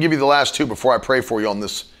 Let me give you the last two before I pray for you on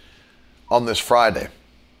this Friday.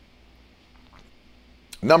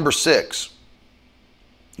 Number 6.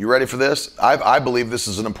 You ready for this? I believe this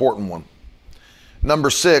is an important one. Number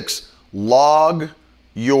 6, log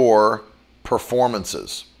your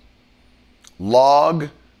performances. Log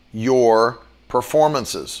your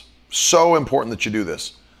performances. So important that you do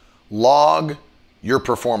this. Log your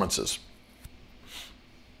performances.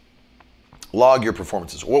 Log your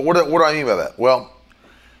performances. What do I mean by that? Well,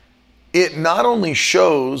 it not only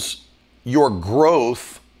shows your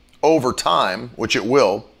growth over time, which it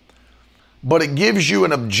will, but it gives you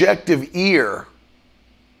an objective ear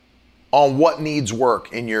on what needs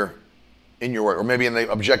work in your work, or maybe in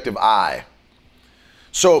the objective eye.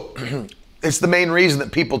 So it's the main reason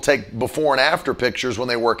that people take before and after pictures when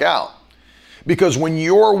they work out. Because when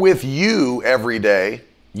you're with you every day,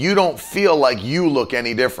 you don't feel like you look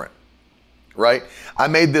any different, right? I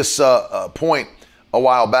made this point a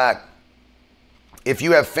while back. If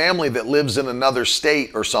you have family that lives in another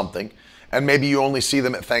state or something, and maybe you only see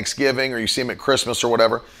them at Thanksgiving or you see them at Christmas or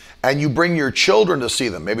whatever, and you bring your children to see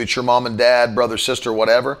them, maybe it's your mom and dad, brother, sister,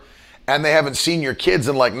 whatever, and they haven't seen your kids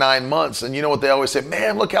in like 9 months, and you know what they always say?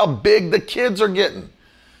 Man, look how big the kids are getting.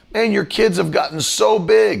 Man, your kids have gotten so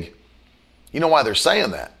big. You know why they're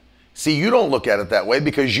saying that? See, you don't look at it that way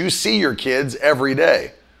because you see your kids every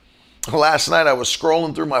day. Last night I was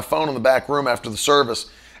scrolling through my phone in the back room after the service,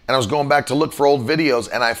 and I was going back to look for old videos,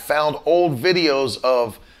 and I found old videos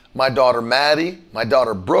of my daughter Maddie, my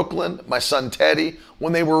daughter Brooklyn, my son Teddy,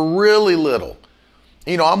 when they were really little.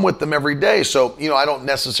 I'm with them every day, so, I don't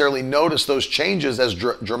necessarily notice those changes as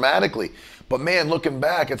dramatically. But man, looking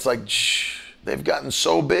back, it's like, they've gotten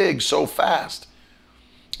so big so fast.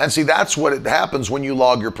 And see, that's what it happens when you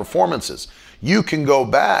log your performances. You can go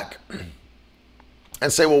back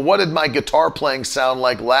and say, well, what did my guitar playing sound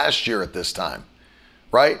like last year at this time?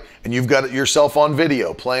 Right? And you've got yourself on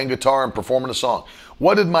video playing guitar and performing a song.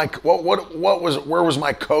 Where was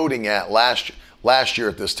my coding at last year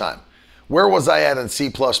at this time? Where was I at in C++?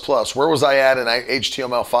 Where was I at in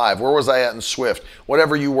HTML5? Where was I at in Swift?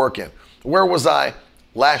 Whatever you work in. Where was I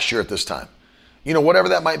last year at this time? Whatever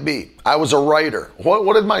that might be. I was a writer.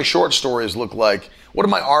 What did my short stories look like? What did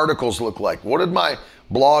my articles look like? What did my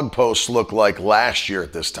blog posts look like last year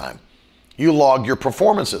at this time? You log your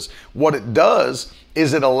performances. What it does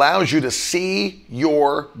is it allows you to see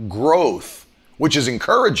your growth, which is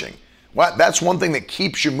encouraging. Well, that's one thing that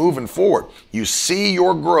keeps you moving forward. You see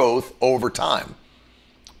your growth over time.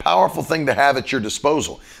 Powerful thing to have at your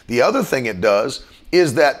disposal. The other thing it does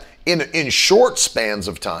is that in short spans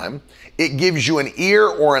of time, it gives you an ear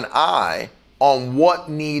or an eye on what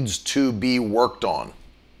needs to be worked on.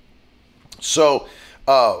 So,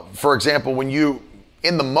 for example, when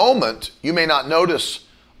in the moment, you may not notice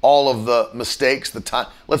all of the mistakes, the time.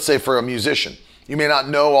 Let's say for a musician, you may not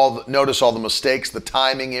notice all the mistakes, the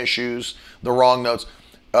timing issues, the wrong notes.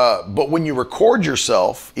 But when you record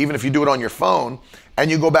yourself, even if you do it on your phone,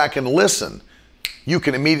 and you go back and listen, you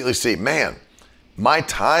can immediately see, man, my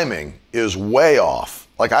timing is way off.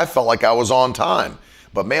 Like I felt like I was on time,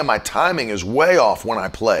 but man, my timing is way off when I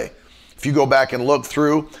play. If you go back and look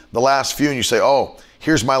through the last few and you say, oh,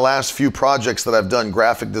 here's my last few projects that I've done,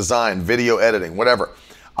 graphic design, video editing, whatever.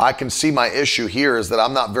 I can see my issue here is that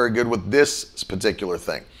I'm not very good with this particular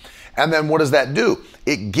thing. And then what does that do?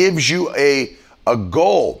 It gives you a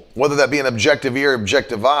goal, whether that be an objective ear,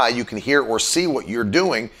 objective eye, you can hear or see what you're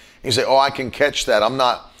doing. And you say, oh, I can catch that. I'm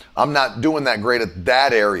not doing that great at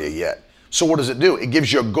that area yet. So what does it do? It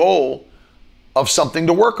gives you a goal of something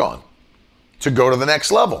to work on, to go to the next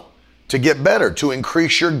level, to get better, to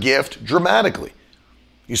increase your gift dramatically.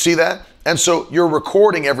 You see that? And so you're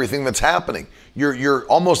recording everything that's happening. You're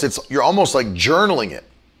almost like journaling it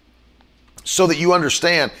so that you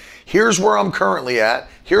understand, here's where I'm currently at,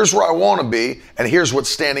 here's where I want to be, and here's what's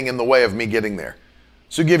standing in the way of me getting there.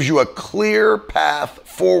 So it gives you a clear path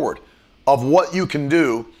forward of what you can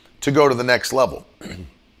do to go to the next level. And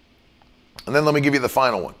then let me give you the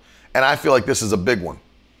final one. And I feel like this is a big one.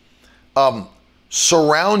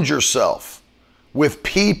 Surround yourself with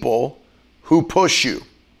people who push you.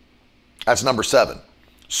 That's number 7.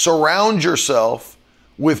 Surround yourself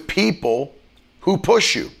with people who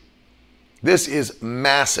push you. This is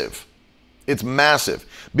massive. It's massive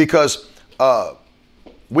because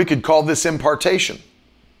we could call this impartation.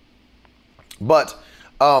 But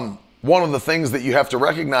one of the things that you have to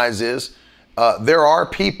recognize is there are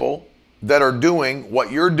people that are doing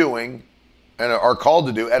what you're doing and are called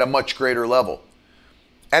to do at a much greater level.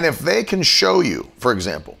 And if they can show you, for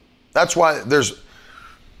example, that's why there's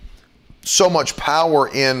so much power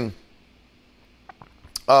in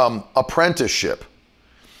apprenticeship.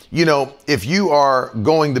 You know, if you're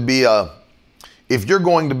going to be an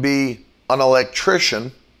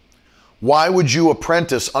electrician, why would you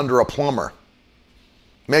apprentice under a plumber?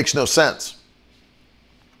 Makes no sense.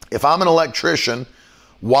 If I'm an electrician,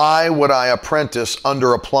 why would I apprentice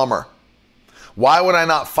under a plumber? Why would I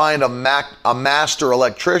not find a master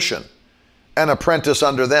electrician and apprentice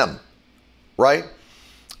under them, right?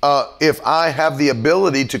 If I have the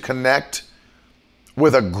ability to connect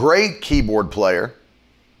with a great keyboard player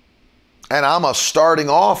and I'm a starting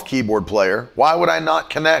off keyboard player, why would I not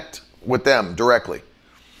connect with them directly?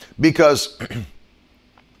 Because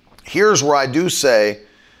here's where I do say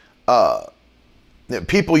that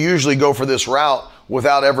people usually go for this route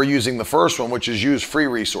without ever using the first one, which is use free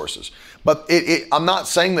resources. But I'm not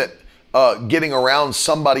saying that getting around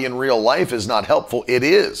somebody in real life is not helpful. It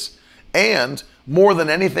is. And more than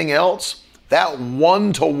anything else, that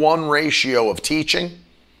 1-to-1 ratio of teaching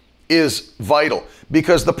is vital,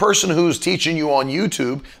 because the person who's teaching you on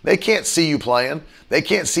YouTube, they can't see you playing. They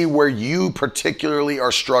can't see where you particularly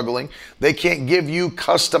are struggling. They can't give you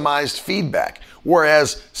customized feedback.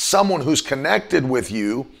 Whereas someone who's connected with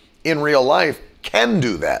you in real life can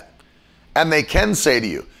do that. And they can say to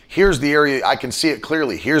you, here's the area, I can see it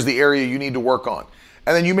clearly. Here's the area you need to work on.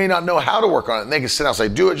 And then you may not know how to work on it. And they can sit down and say,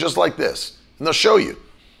 do it just like this. And they'll show you.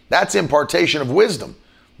 That's impartation of wisdom.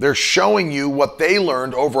 They're showing you what they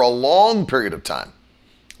learned over a long period of time.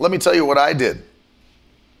 Let me tell you what I did.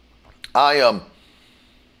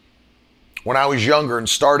 When I was younger and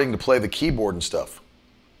starting to play the keyboard and stuff,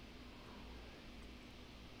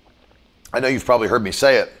 I know you've probably heard me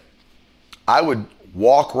say it, I would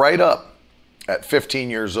walk right up at 15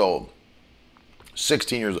 years old,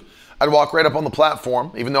 16 years old. I'd walk right up on the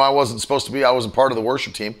platform, even though I wasn't supposed to be, I wasn't part of the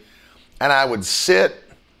worship team, and I would sit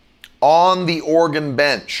on the organ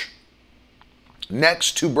bench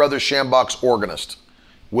next to Brother Schambach's organist,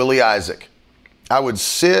 Willie Isaac. I would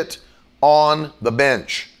sit on the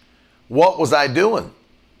bench. What was I doing?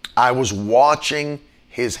 I was watching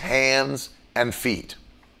his hands and feet.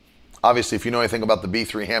 Obviously, if you know anything about the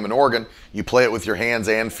B3 Hammond organ, you play it with your hands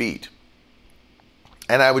and feet.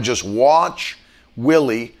 And I would just watch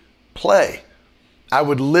Willie play. I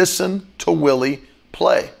would listen to Willie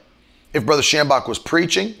play. If Brother Schambach was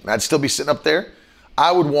preaching, and I'd still be sitting up there,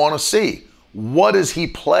 I would want to see, what is he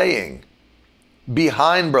playing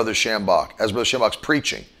behind Brother Schambach as Brother Schambach's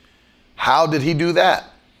preaching? How did he do that?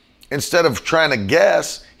 Instead of trying to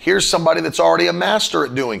guess, here's somebody that's already a master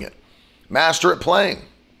at doing it, master at playing.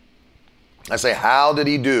 I say, how did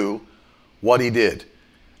he do what he did?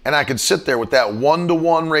 And I could sit there with that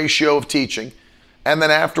 1-to-1 ratio of teaching. And then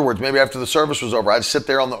afterwards, maybe after the service was over, I'd sit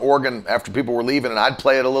there on the organ after people were leaving and I'd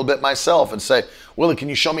play it a little bit myself and say, Willie, can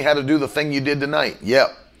you show me how to do the thing you did tonight?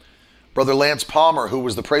 Yep. Brother Lance Palmer, who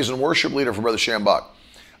was the praise and worship leader for Brother Schambach,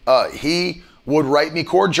 he would write me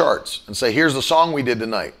chord charts and say, here's the song we did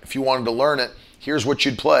tonight. If you wanted to learn it, here's what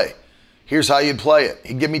you'd play. Here's how you'd play it.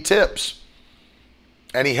 He'd give me tips.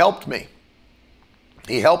 And he helped me.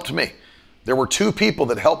 He helped me. There were 2 people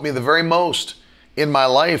that helped me the very most in my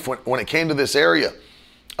life when it came to this area.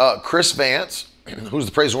 Chris Vance, who's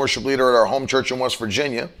the praise and worship leader at our home church in West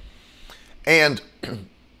Virginia, and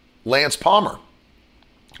Lance Palmer,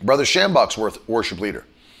 Brother Schambach's worship leader.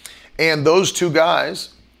 And those 2 guys,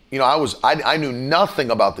 you know, I knew nothing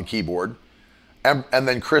about the keyboard, and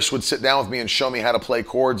then Chris would sit down with me and show me how to play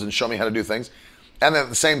chords and show me how to do things. And then at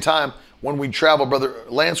the same time, when we'd travel, Brother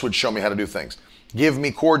Lance would show me how to do things, give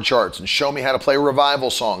me chord charts and show me how to play revival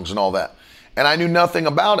songs and all that. And I knew nothing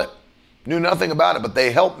about it, but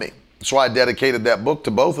they helped me. That's why I dedicated that book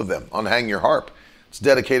to both of them on Hang Your Harp. It's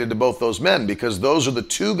dedicated to both those men because those are the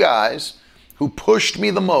 2 guys who pushed me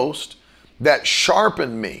the most, that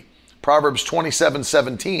sharpened me. Proverbs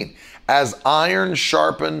 27:17, as iron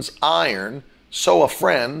sharpens iron, so a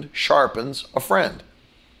friend sharpens a friend.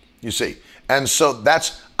 You see, and so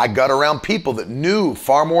I got around people that knew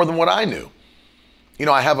far more than what I knew. You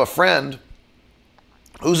know, I have a friend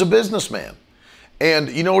who's a businessman. And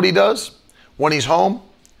you know what he does? When he's home,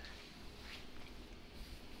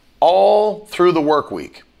 all through the work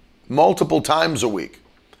week, multiple times a week,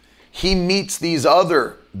 he meets these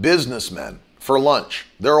other businessmen for lunch.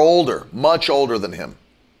 They're older, much older than him,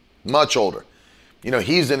 much older. You know,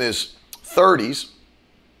 he's in his 30s.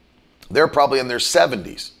 They're probably in their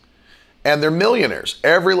 70s. And they're millionaires.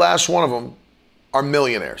 Every last one of them are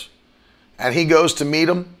millionaires. And he goes to meet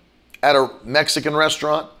them at a Mexican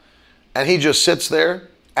restaurant, and he just sits there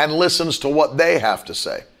and listens to what they have to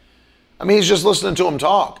say. I mean, he's just listening to them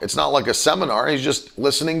talk. It's not like a seminar. He's just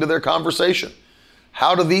listening to their conversation.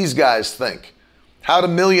 How do these guys think? How do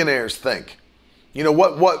millionaires think? You know,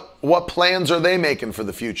 what plans are they making for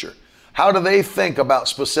the future? How do they think about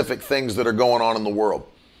specific things that are going on in the world?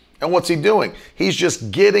 And what's he doing? He's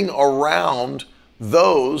just getting around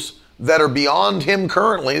those that are beyond him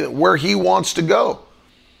currently, where he wants to go.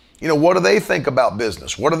 You know, what do they think about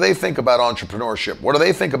business? What do they think about entrepreneurship? What do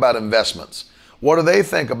they think about investments? What do they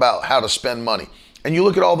think about how to spend money? And you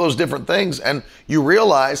look at all those different things and you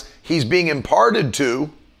realize he's being imparted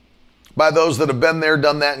to by those that have been there,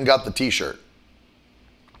 done that, and got the t-shirt.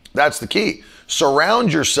 That's the key.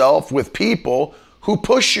 Surround yourself with people who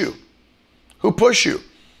push you,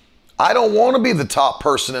 I don't want to be the top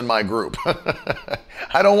person in my group.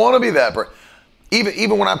 I don't want to be that person.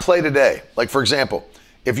 Even when I play today, like for example,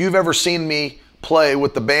 if you've ever seen me play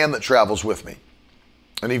with the band that travels with me,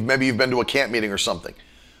 and maybe you've been to a camp meeting or something,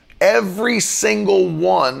 every single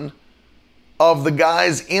one of the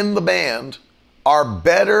guys in the band are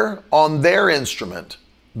better on their instrument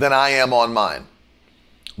than I am on mine.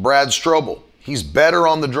 Brad Strobel, he's better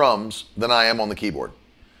on the drums than I am on the keyboard.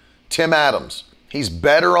 Tim Adams, he's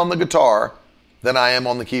better on the guitar than I am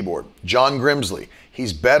on the keyboard. John Grimsley,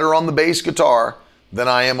 he's better on the bass guitar than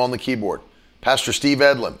I am on the keyboard. Pastor Steve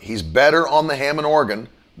Edlin, he's better on the Hammond organ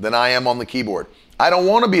than I am on the keyboard. I don't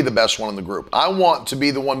want to be the best one in the group. I want to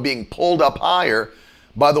be the one being pulled up higher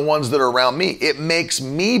by the ones that are around me. It makes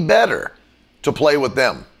me better to play with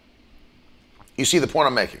them. You see the point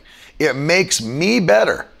I'm making? It makes me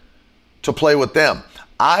better to play with them.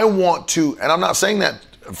 I want to, and I'm not saying that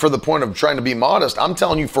for the point of trying to be modest. I'm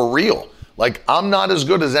telling you for real. Like, I'm not as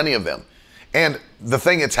good as any of them. And the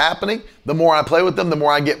thing that's happening, the more I play with them, the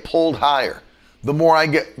more I get pulled higher. The more I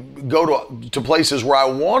go to places where I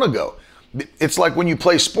want to go. It's like when you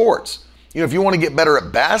play sports. You know, if you want to get better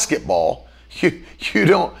at basketball, you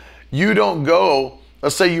don't go,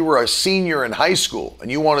 let's say you were a senior in high school and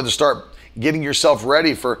you wanted to start getting yourself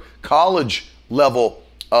ready for college level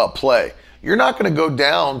play. You're not going to go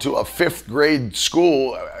down to a fifth grade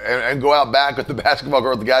school and go out back with the basketball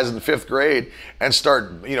court with the guys in the fifth grade and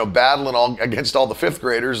start, battling against all the fifth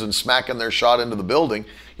graders and smacking their shot into the building.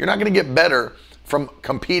 You're not going to get better from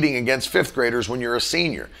competing against fifth graders when you're a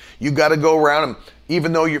senior. You got to go around and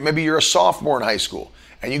even though maybe you're a sophomore in high school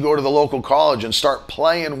and you go to the local college and start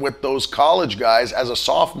playing with those college guys as a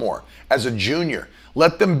sophomore, as a junior.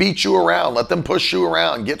 Let them beat you around. Let them push you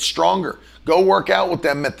around. Get stronger. Go work out with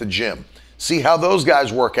them at the gym. See how those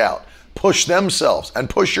guys work out. Push themselves and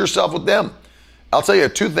push yourself with them. I'll tell you,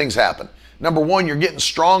 two things happen. Number one, you're getting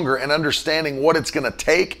stronger and understanding what it's going to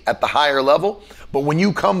take at the higher level. But when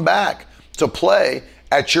you come back to play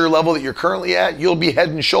at your level that you're currently at, you'll be head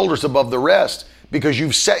and shoulders above the rest because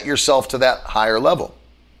you've set yourself to that higher level.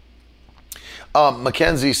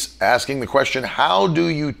 Mackenzie's asking the question, how do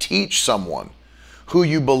you teach someone who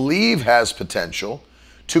you believe has potential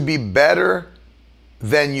to be better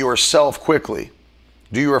than yourself quickly?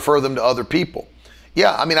 Do you refer them to other people?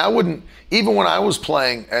 Yeah, I mean, I wouldn't, even when I was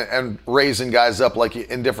playing and raising guys up like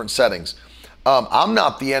in different settings, I'm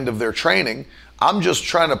not the end of their training. I'm just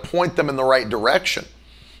trying to point them in the right direction.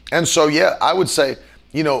 And so, yeah, I would say,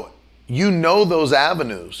 you know those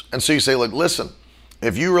avenues. And so you say, like, listen,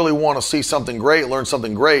 if you really want to see something great, learn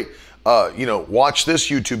something great, watch this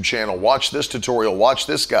YouTube channel, watch this tutorial, watch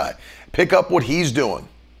this guy. Pick up what he's doing.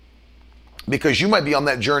 Because you might be on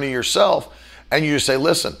that journey yourself and you just say,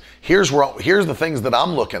 listen, here's the things that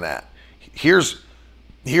I'm looking at. Here's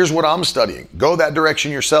what I'm studying. Go that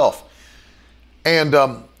direction yourself. And,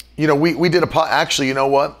 we did actually, you know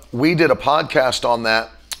what? We did a podcast on that.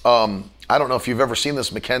 I don't know if you've ever seen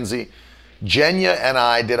this, Mackenzie. Jenya and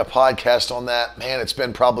I did a podcast on that. Man, it's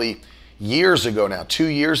been probably years ago now, 2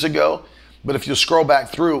 years ago. But if you scroll back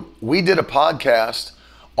through, we did a podcast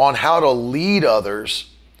on how to lead others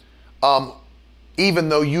even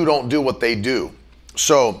though you don't do what they do.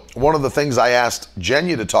 So one of the things I asked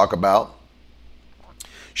Jenya to talk about,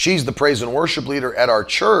 she's the praise and worship leader at our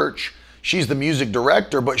church. She's the music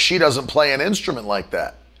director, but she doesn't play an instrument like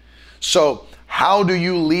that. So how do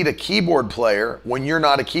you lead a keyboard player when you're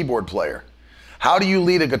not a keyboard player? How do you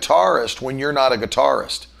lead a guitarist when you're not a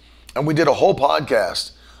guitarist? And we did a whole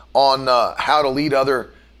podcast on how to lead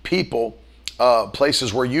other people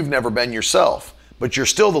places where you've never been yourself. But you're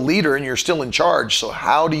still the leader and you're still in charge. So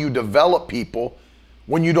how do you develop people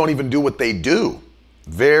when you don't even do what they do?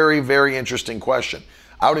 Very, very interesting question.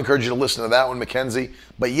 I would encourage you to listen to that one, Mackenzie.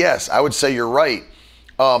 But yes, I would say you're right.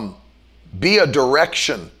 Be a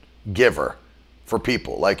direction giver for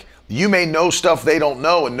people. Like, you may know stuff they don't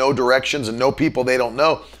know and know directions and know people they don't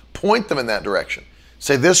know. Point them in that direction.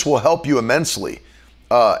 Say, this will help you immensely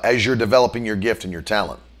as you're developing your gift and your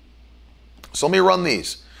talent. So let me run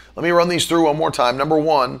these. Let me run these through one more time. Number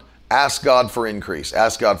one, ask God for increase.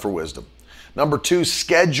 Ask God for wisdom. Number two,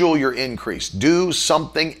 schedule your increase. Do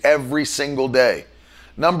something every single day.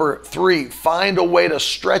 Number three, find a way to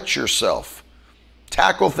stretch yourself.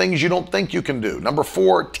 Tackle things you don't think you can do. Number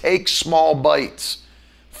four, take small bites.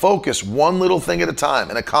 Focus one little thing at a time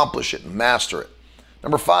and accomplish it and master it.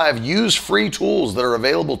 Number five, use free tools that are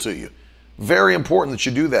available to you. Very important that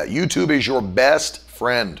you do that. YouTube is your best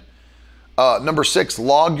friend. Number six,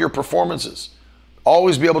 log your performances.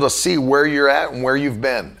 Always be able to see where you're at and where you've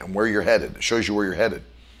been and where you're headed. It shows you where you're headed.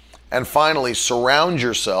 And finally, surround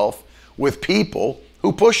yourself with people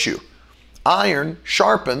who push you. Iron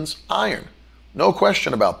sharpens iron. No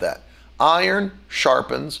question about that. Iron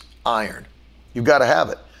sharpens iron. You've got to have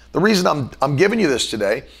it. The reason I'm giving you this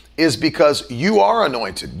today is because you are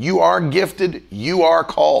anointed. You are gifted. You are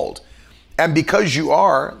called. And because you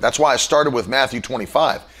are, that's why I started with Matthew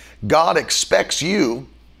 25. God expects you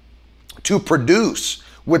to produce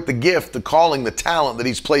with the gift, the calling, the talent that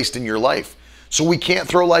He's placed in your life. So we can't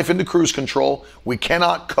throw life into cruise control. We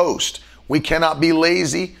cannot coast. We cannot be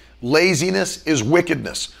lazy. Laziness is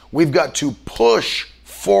wickedness. We've got to push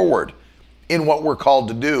forward in what we're called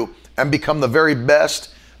to do and become the very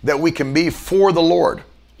best that we can be for the Lord.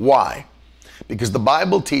 Why? Because the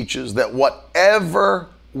Bible teaches that whatever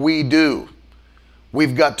we do,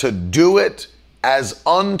 we've got to do it as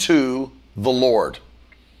unto the Lord.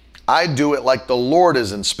 I do it like the Lord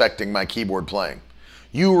is inspecting my keyboard playing.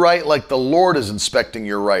 You write like the Lord is inspecting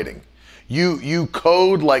your writing. You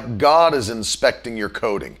code like God is inspecting your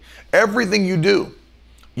coding. Everything you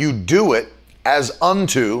do it as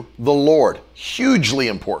unto the Lord. Hugely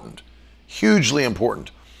important. Hugely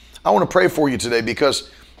important. I want to pray for you today because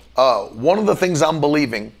one of the things I'm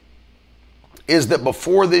believing is that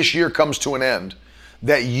before this year comes to an end,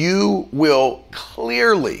 that you will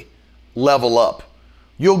clearly level up.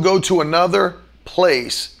 You'll go to another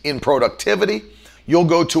place in productivity. You'll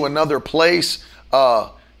go to another place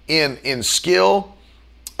in skill,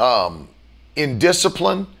 in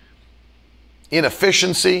discipline, in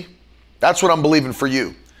efficiency. That's what I'm believing for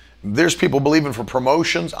you. There's people believing for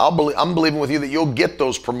promotions. I'm believing with you that you'll get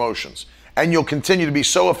those promotions. And you'll continue to be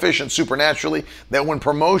so efficient supernaturally that when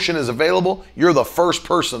promotion is available, you're the first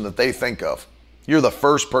person that they think of. You're the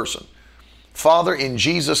first person. Father, in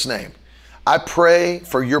Jesus' name, I pray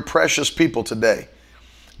for your precious people today.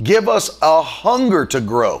 Give us a hunger to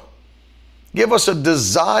grow. Give us a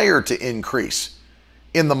desire to increase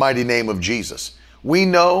in the mighty name of Jesus. We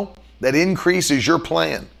know that increase is your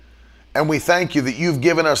plan. And we thank you that you've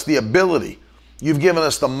given us the ability. You've given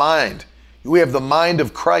us the mind. We have the mind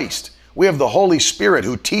of Christ. We have the Holy Spirit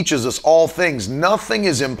who teaches us all things. Nothing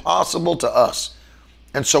is impossible to us.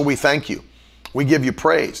 And so we thank you. We give you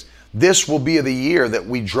praise. This will be the year that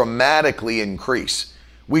we dramatically increase.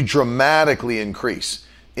 We dramatically increase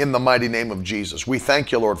in the mighty name of Jesus. We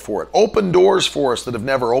thank you, Lord, for it. Open doors for us that have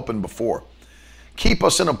never opened before. Keep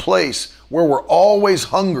us in a place where we're always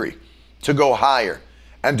hungry to go higher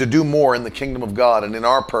and to do more in the kingdom of God and in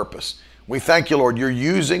our purpose. We thank you, Lord. You're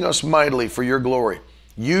using us mightily for your glory,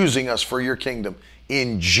 using us for your kingdom.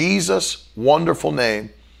 In Jesus' wonderful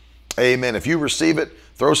name, amen. If you receive it,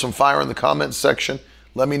 throw some fire in the comments section.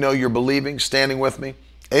 Let me know you're believing, standing with me.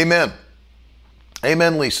 Amen.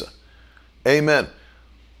 Amen, Lisa. Amen.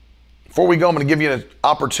 Before we go, I'm going to give you an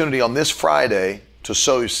opportunity on this Friday to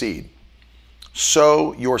sow your seed.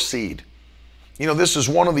 Sow your seed. You know, this is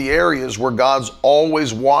one of the areas where God's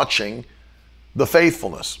always watching the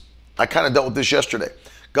faithfulness. I kind of dealt with this yesterday.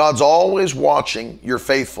 God's always watching your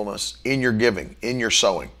faithfulness in your giving, in your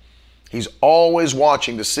sowing. He's always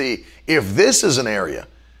watching to see if this is an area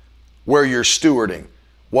where you're stewarding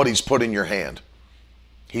what He's put in your hand.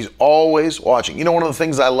 He's always watching. You know, one of the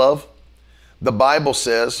things I love, the Bible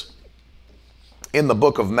says in the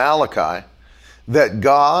book of Malachi that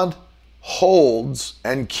God holds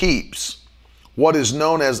and keeps what is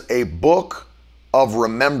known as a book of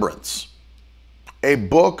remembrance. A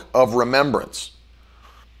book of remembrance.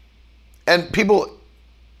 And people,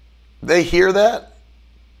 they hear that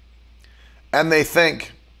and they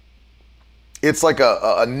think it's like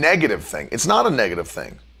a negative thing. It's not a negative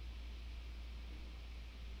thing.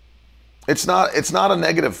 It's not a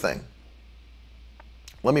negative thing.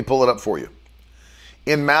 Let me pull it up for you.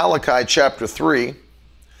 In Malachi chapter 3,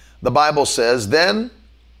 the Bible says, then,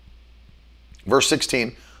 verse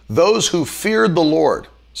 16, those who feared the Lord,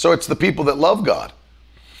 so it's the people that love God,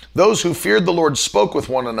 those who feared the Lord spoke with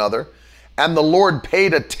one another, and the Lord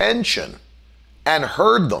paid attention and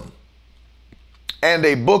heard them. And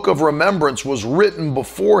a book of remembrance was written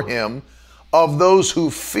before him of those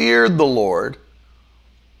who feared the Lord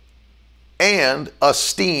and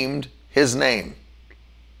esteemed his name.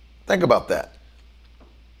 Think about that.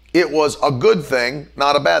 It was a good thing,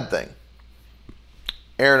 not a bad thing.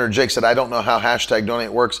 Aaron or Jake said, I don't know how hashtag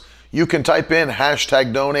donate works. You can type in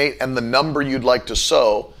hashtag donate and the number you'd like to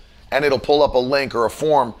sow, and it'll pull up a link or a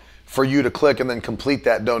form for you to click and then complete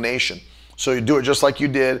that donation. So you do it just like you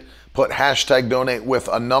did, put hashtag donate with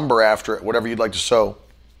a number after it, whatever you'd like to sow,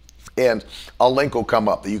 and a link will come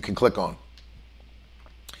up that you can click on.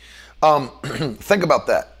 Think about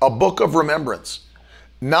that. A book of remembrance.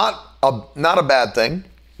 Not a bad thing.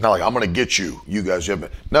 Not like, I'm going to get you guys.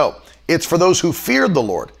 No, it's for those who feared the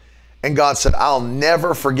Lord. And God said, I'll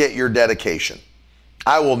never forget your dedication.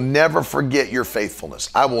 I will never forget your faithfulness.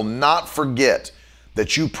 I will not forget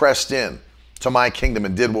that you pressed in to my kingdom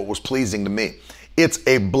and did what was pleasing to me. It's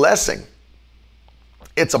a blessing.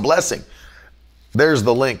 It's a blessing. There's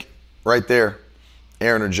the link right there,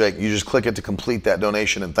 Aaron or Jake. You just click it to complete that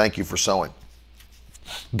donation, and thank you for sowing.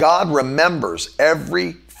 God remembers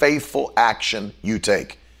every faithful action you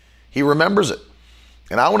take. He remembers it.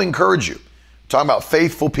 And I want to encourage you, talking about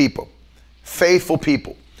faithful people,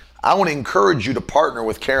 I want to encourage you to partner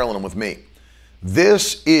with Carolyn and with me.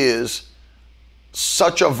 This is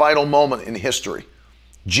such a vital moment in history.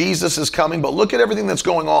 Jesus is coming, but look at everything that's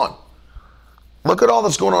going on. Look at all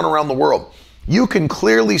that's going on around the world. You can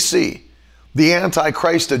clearly see the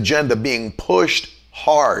Antichrist agenda being pushed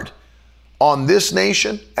hard on this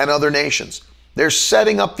nation and other nations. They're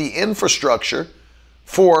setting up the infrastructure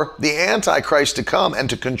for the Antichrist to come and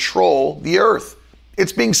to control the earth.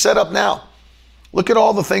 It's being set up now. Look at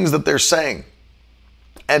all the things that they're saying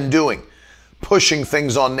and doing, pushing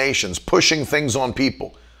things on nations, pushing things on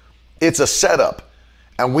people. It's a setup.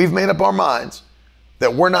 And we've made up our minds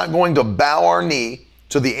that we're not going to bow our knee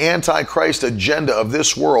to the Antichrist agenda of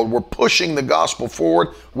this world. We're pushing the gospel forward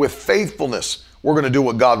with faithfulness. We're going to do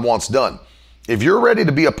what God wants done. If you're ready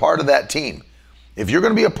to be a part of that team, if you're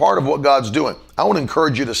going to be a part of what God's doing, I want to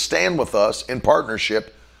encourage you to stand with us in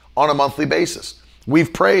partnership on a monthly basis.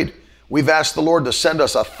 We've prayed. We've asked the Lord to send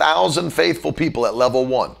us 1,000 faithful people at level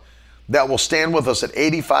 1 that will stand with us at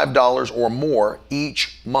 $85 or more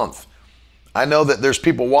each month. I know that there's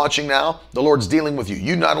people watching now. The Lord's dealing with you.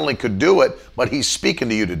 You not only could do it, but He's speaking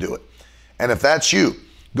to you to do it. And if that's you,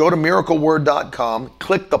 go to miracleword.com,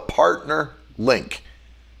 click the partner link,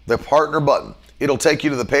 the partner button. It'll take you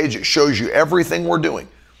to the page. It shows you everything we're doing,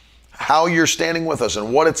 how you're standing with us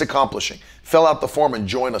and what it's accomplishing. Fill out the form and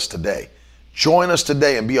join us today. Join us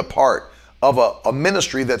today and be a part of a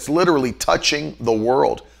ministry that's literally touching the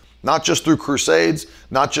world. Not just through crusades,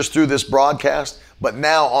 not just through this broadcast, but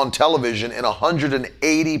now on television in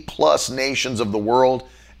 180 plus nations of the world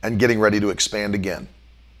and getting ready to expand again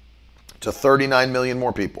to 39 million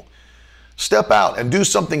more people. Step out and do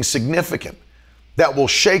something significant that will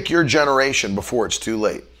shake your generation before it's too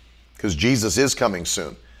late, because Jesus is coming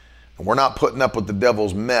soon. And we're not putting up with the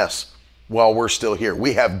devil's mess while we're still here.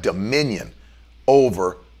 We have dominion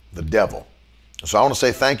over the devil. So I want to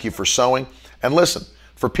say thank you for sowing. And listen,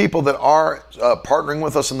 for people that are partnering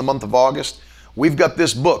with us in the month of August, we've got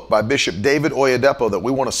this book by Bishop David Oyedepo that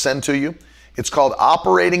we want to send to you. It's called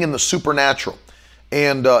Operating in the Supernatural.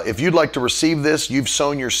 And if you'd like to receive this, you've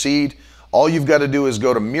sown your seed. All you've got to do is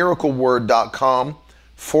go to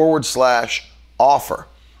miracleword.com/offer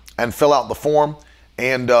and fill out the form.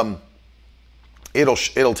 And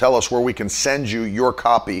it'll tell us where we can send you your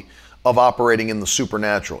copy of Operating in the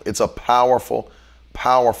Supernatural. It's a powerful,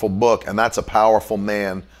 powerful book, and that's a powerful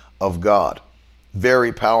man of God.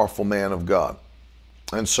 Very powerful man of God.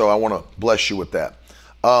 And so I want to bless you with that.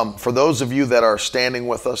 For those of you that are standing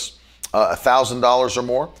with us, $1,000 or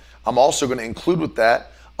more, I'm also going to include with that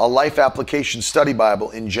a Life Application Study Bible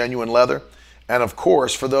in genuine leather. And of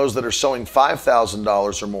course, for those that are sowing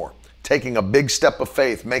 $5,000 or more, taking a big step of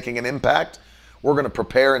faith, making an impact, we're going to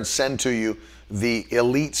prepare and send to you the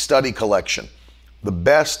Elite Study Collection, the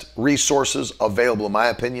best resources available, in my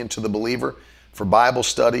opinion, to the believer for Bible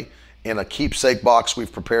study in a keepsake box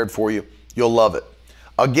we've prepared for you. You'll love it.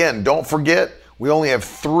 Again, don't forget, we only have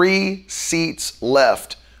 3 seats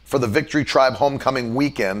left for the Victory Tribe Homecoming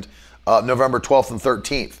Weekend, November 12th and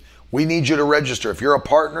 13th. We need you to register. If you're a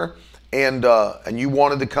partner and you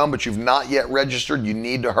wanted to come, but you've not yet registered, you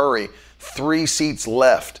need to hurry. 3 seats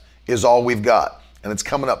left is all we've got. And it's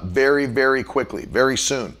coming up very, very quickly, very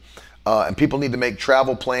soon. And people need to make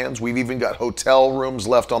travel plans. We've even got hotel rooms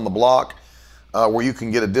left on the block where you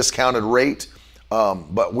can get a discounted rate.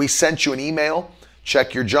 But we sent you an email.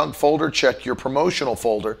 Check your junk folder, check your promotional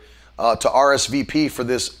folder to RSVP for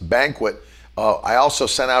this banquet. I also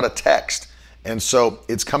sent out a text. And so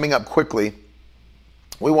it's coming up quickly.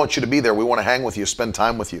 We want you to be there. We want to hang with you, spend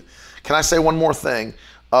time with you. Can I say one more thing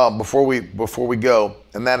before we go?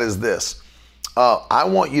 And that is this. I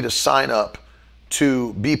want you to sign up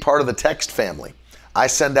to be part of the text family. I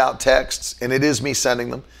send out texts, and it is me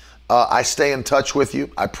sending them. I stay in touch with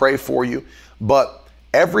you. I pray for you. But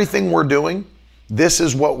everything we're doing, this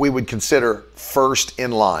is what we would consider first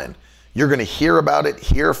in line. You're going to hear about it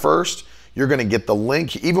here first. You're going to get the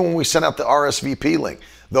link. Even when we sent out the RSVP link,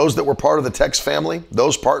 those that were part of the text family,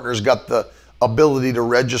 those partners got the ability to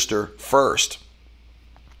register first.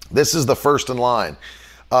 This is the first in line.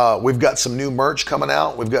 We've got some new merch coming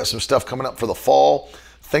out. We've got some stuff coming up for the fall,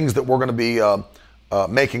 things that we're going to be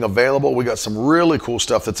making available. We got some really cool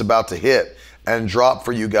stuff that's about to hit and drop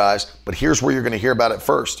for you guys. But here's where you're going to hear about it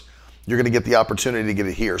first. You're going to get the opportunity to get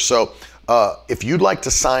it here. So if you'd like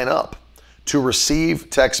to sign up to receive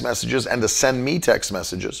text messages and to send me text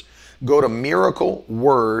messages, go to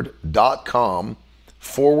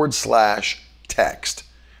miracleword.com/text.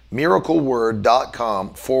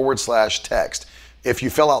 miracleword.com/text. If you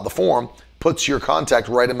fill out the form, puts your contact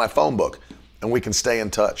right in my phone book, and we can stay in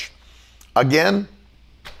touch. Again,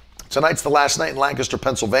 tonight's the last night in Lancaster,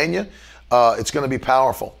 Pennsylvania. It's going to be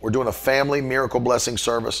powerful. We're doing a family miracle blessing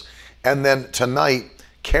service. And then tonight,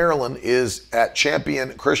 Carolyn is at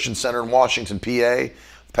Champion Christian Center in Washington, PA.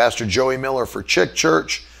 Pastor Joey Miller for Chick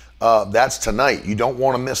Church. That's tonight. You don't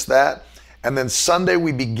want to miss that. And then Sunday,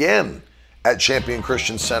 we begin at Champion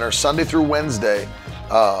Christian Center, Sunday through Wednesday,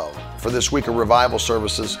 for this week of revival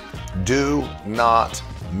services. Do not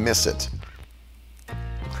miss it.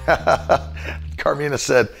 Carmina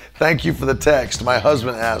said, "Thank you for the text. My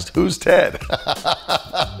husband asked, who's Ted?"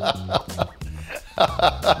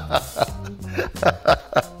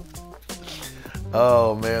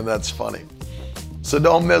 Oh man, that's funny. So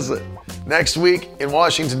don't miss it. Next week in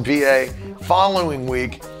Washington, PA. Following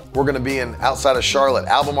week, we're going to be outside of Charlotte,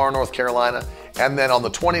 Albemarle, North Carolina. And then on the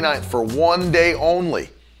 29th, for one day only,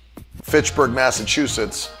 Fitchburg,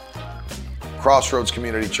 Massachusetts, Crossroads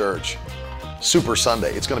Community Church. Super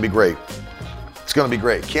Sunday. It's going to be great. It's going to be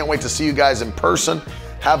great. Can't wait to see you guys in person.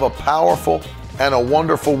 Have a powerful and a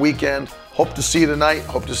wonderful weekend. Hope to see you tonight.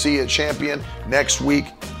 Hope to see you at Champion next week.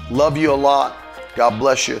 Love you a lot. God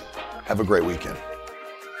bless you. Have a great weekend.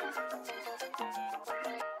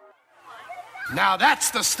 Now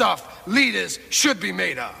that's the stuff leaders should be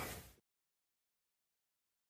made of.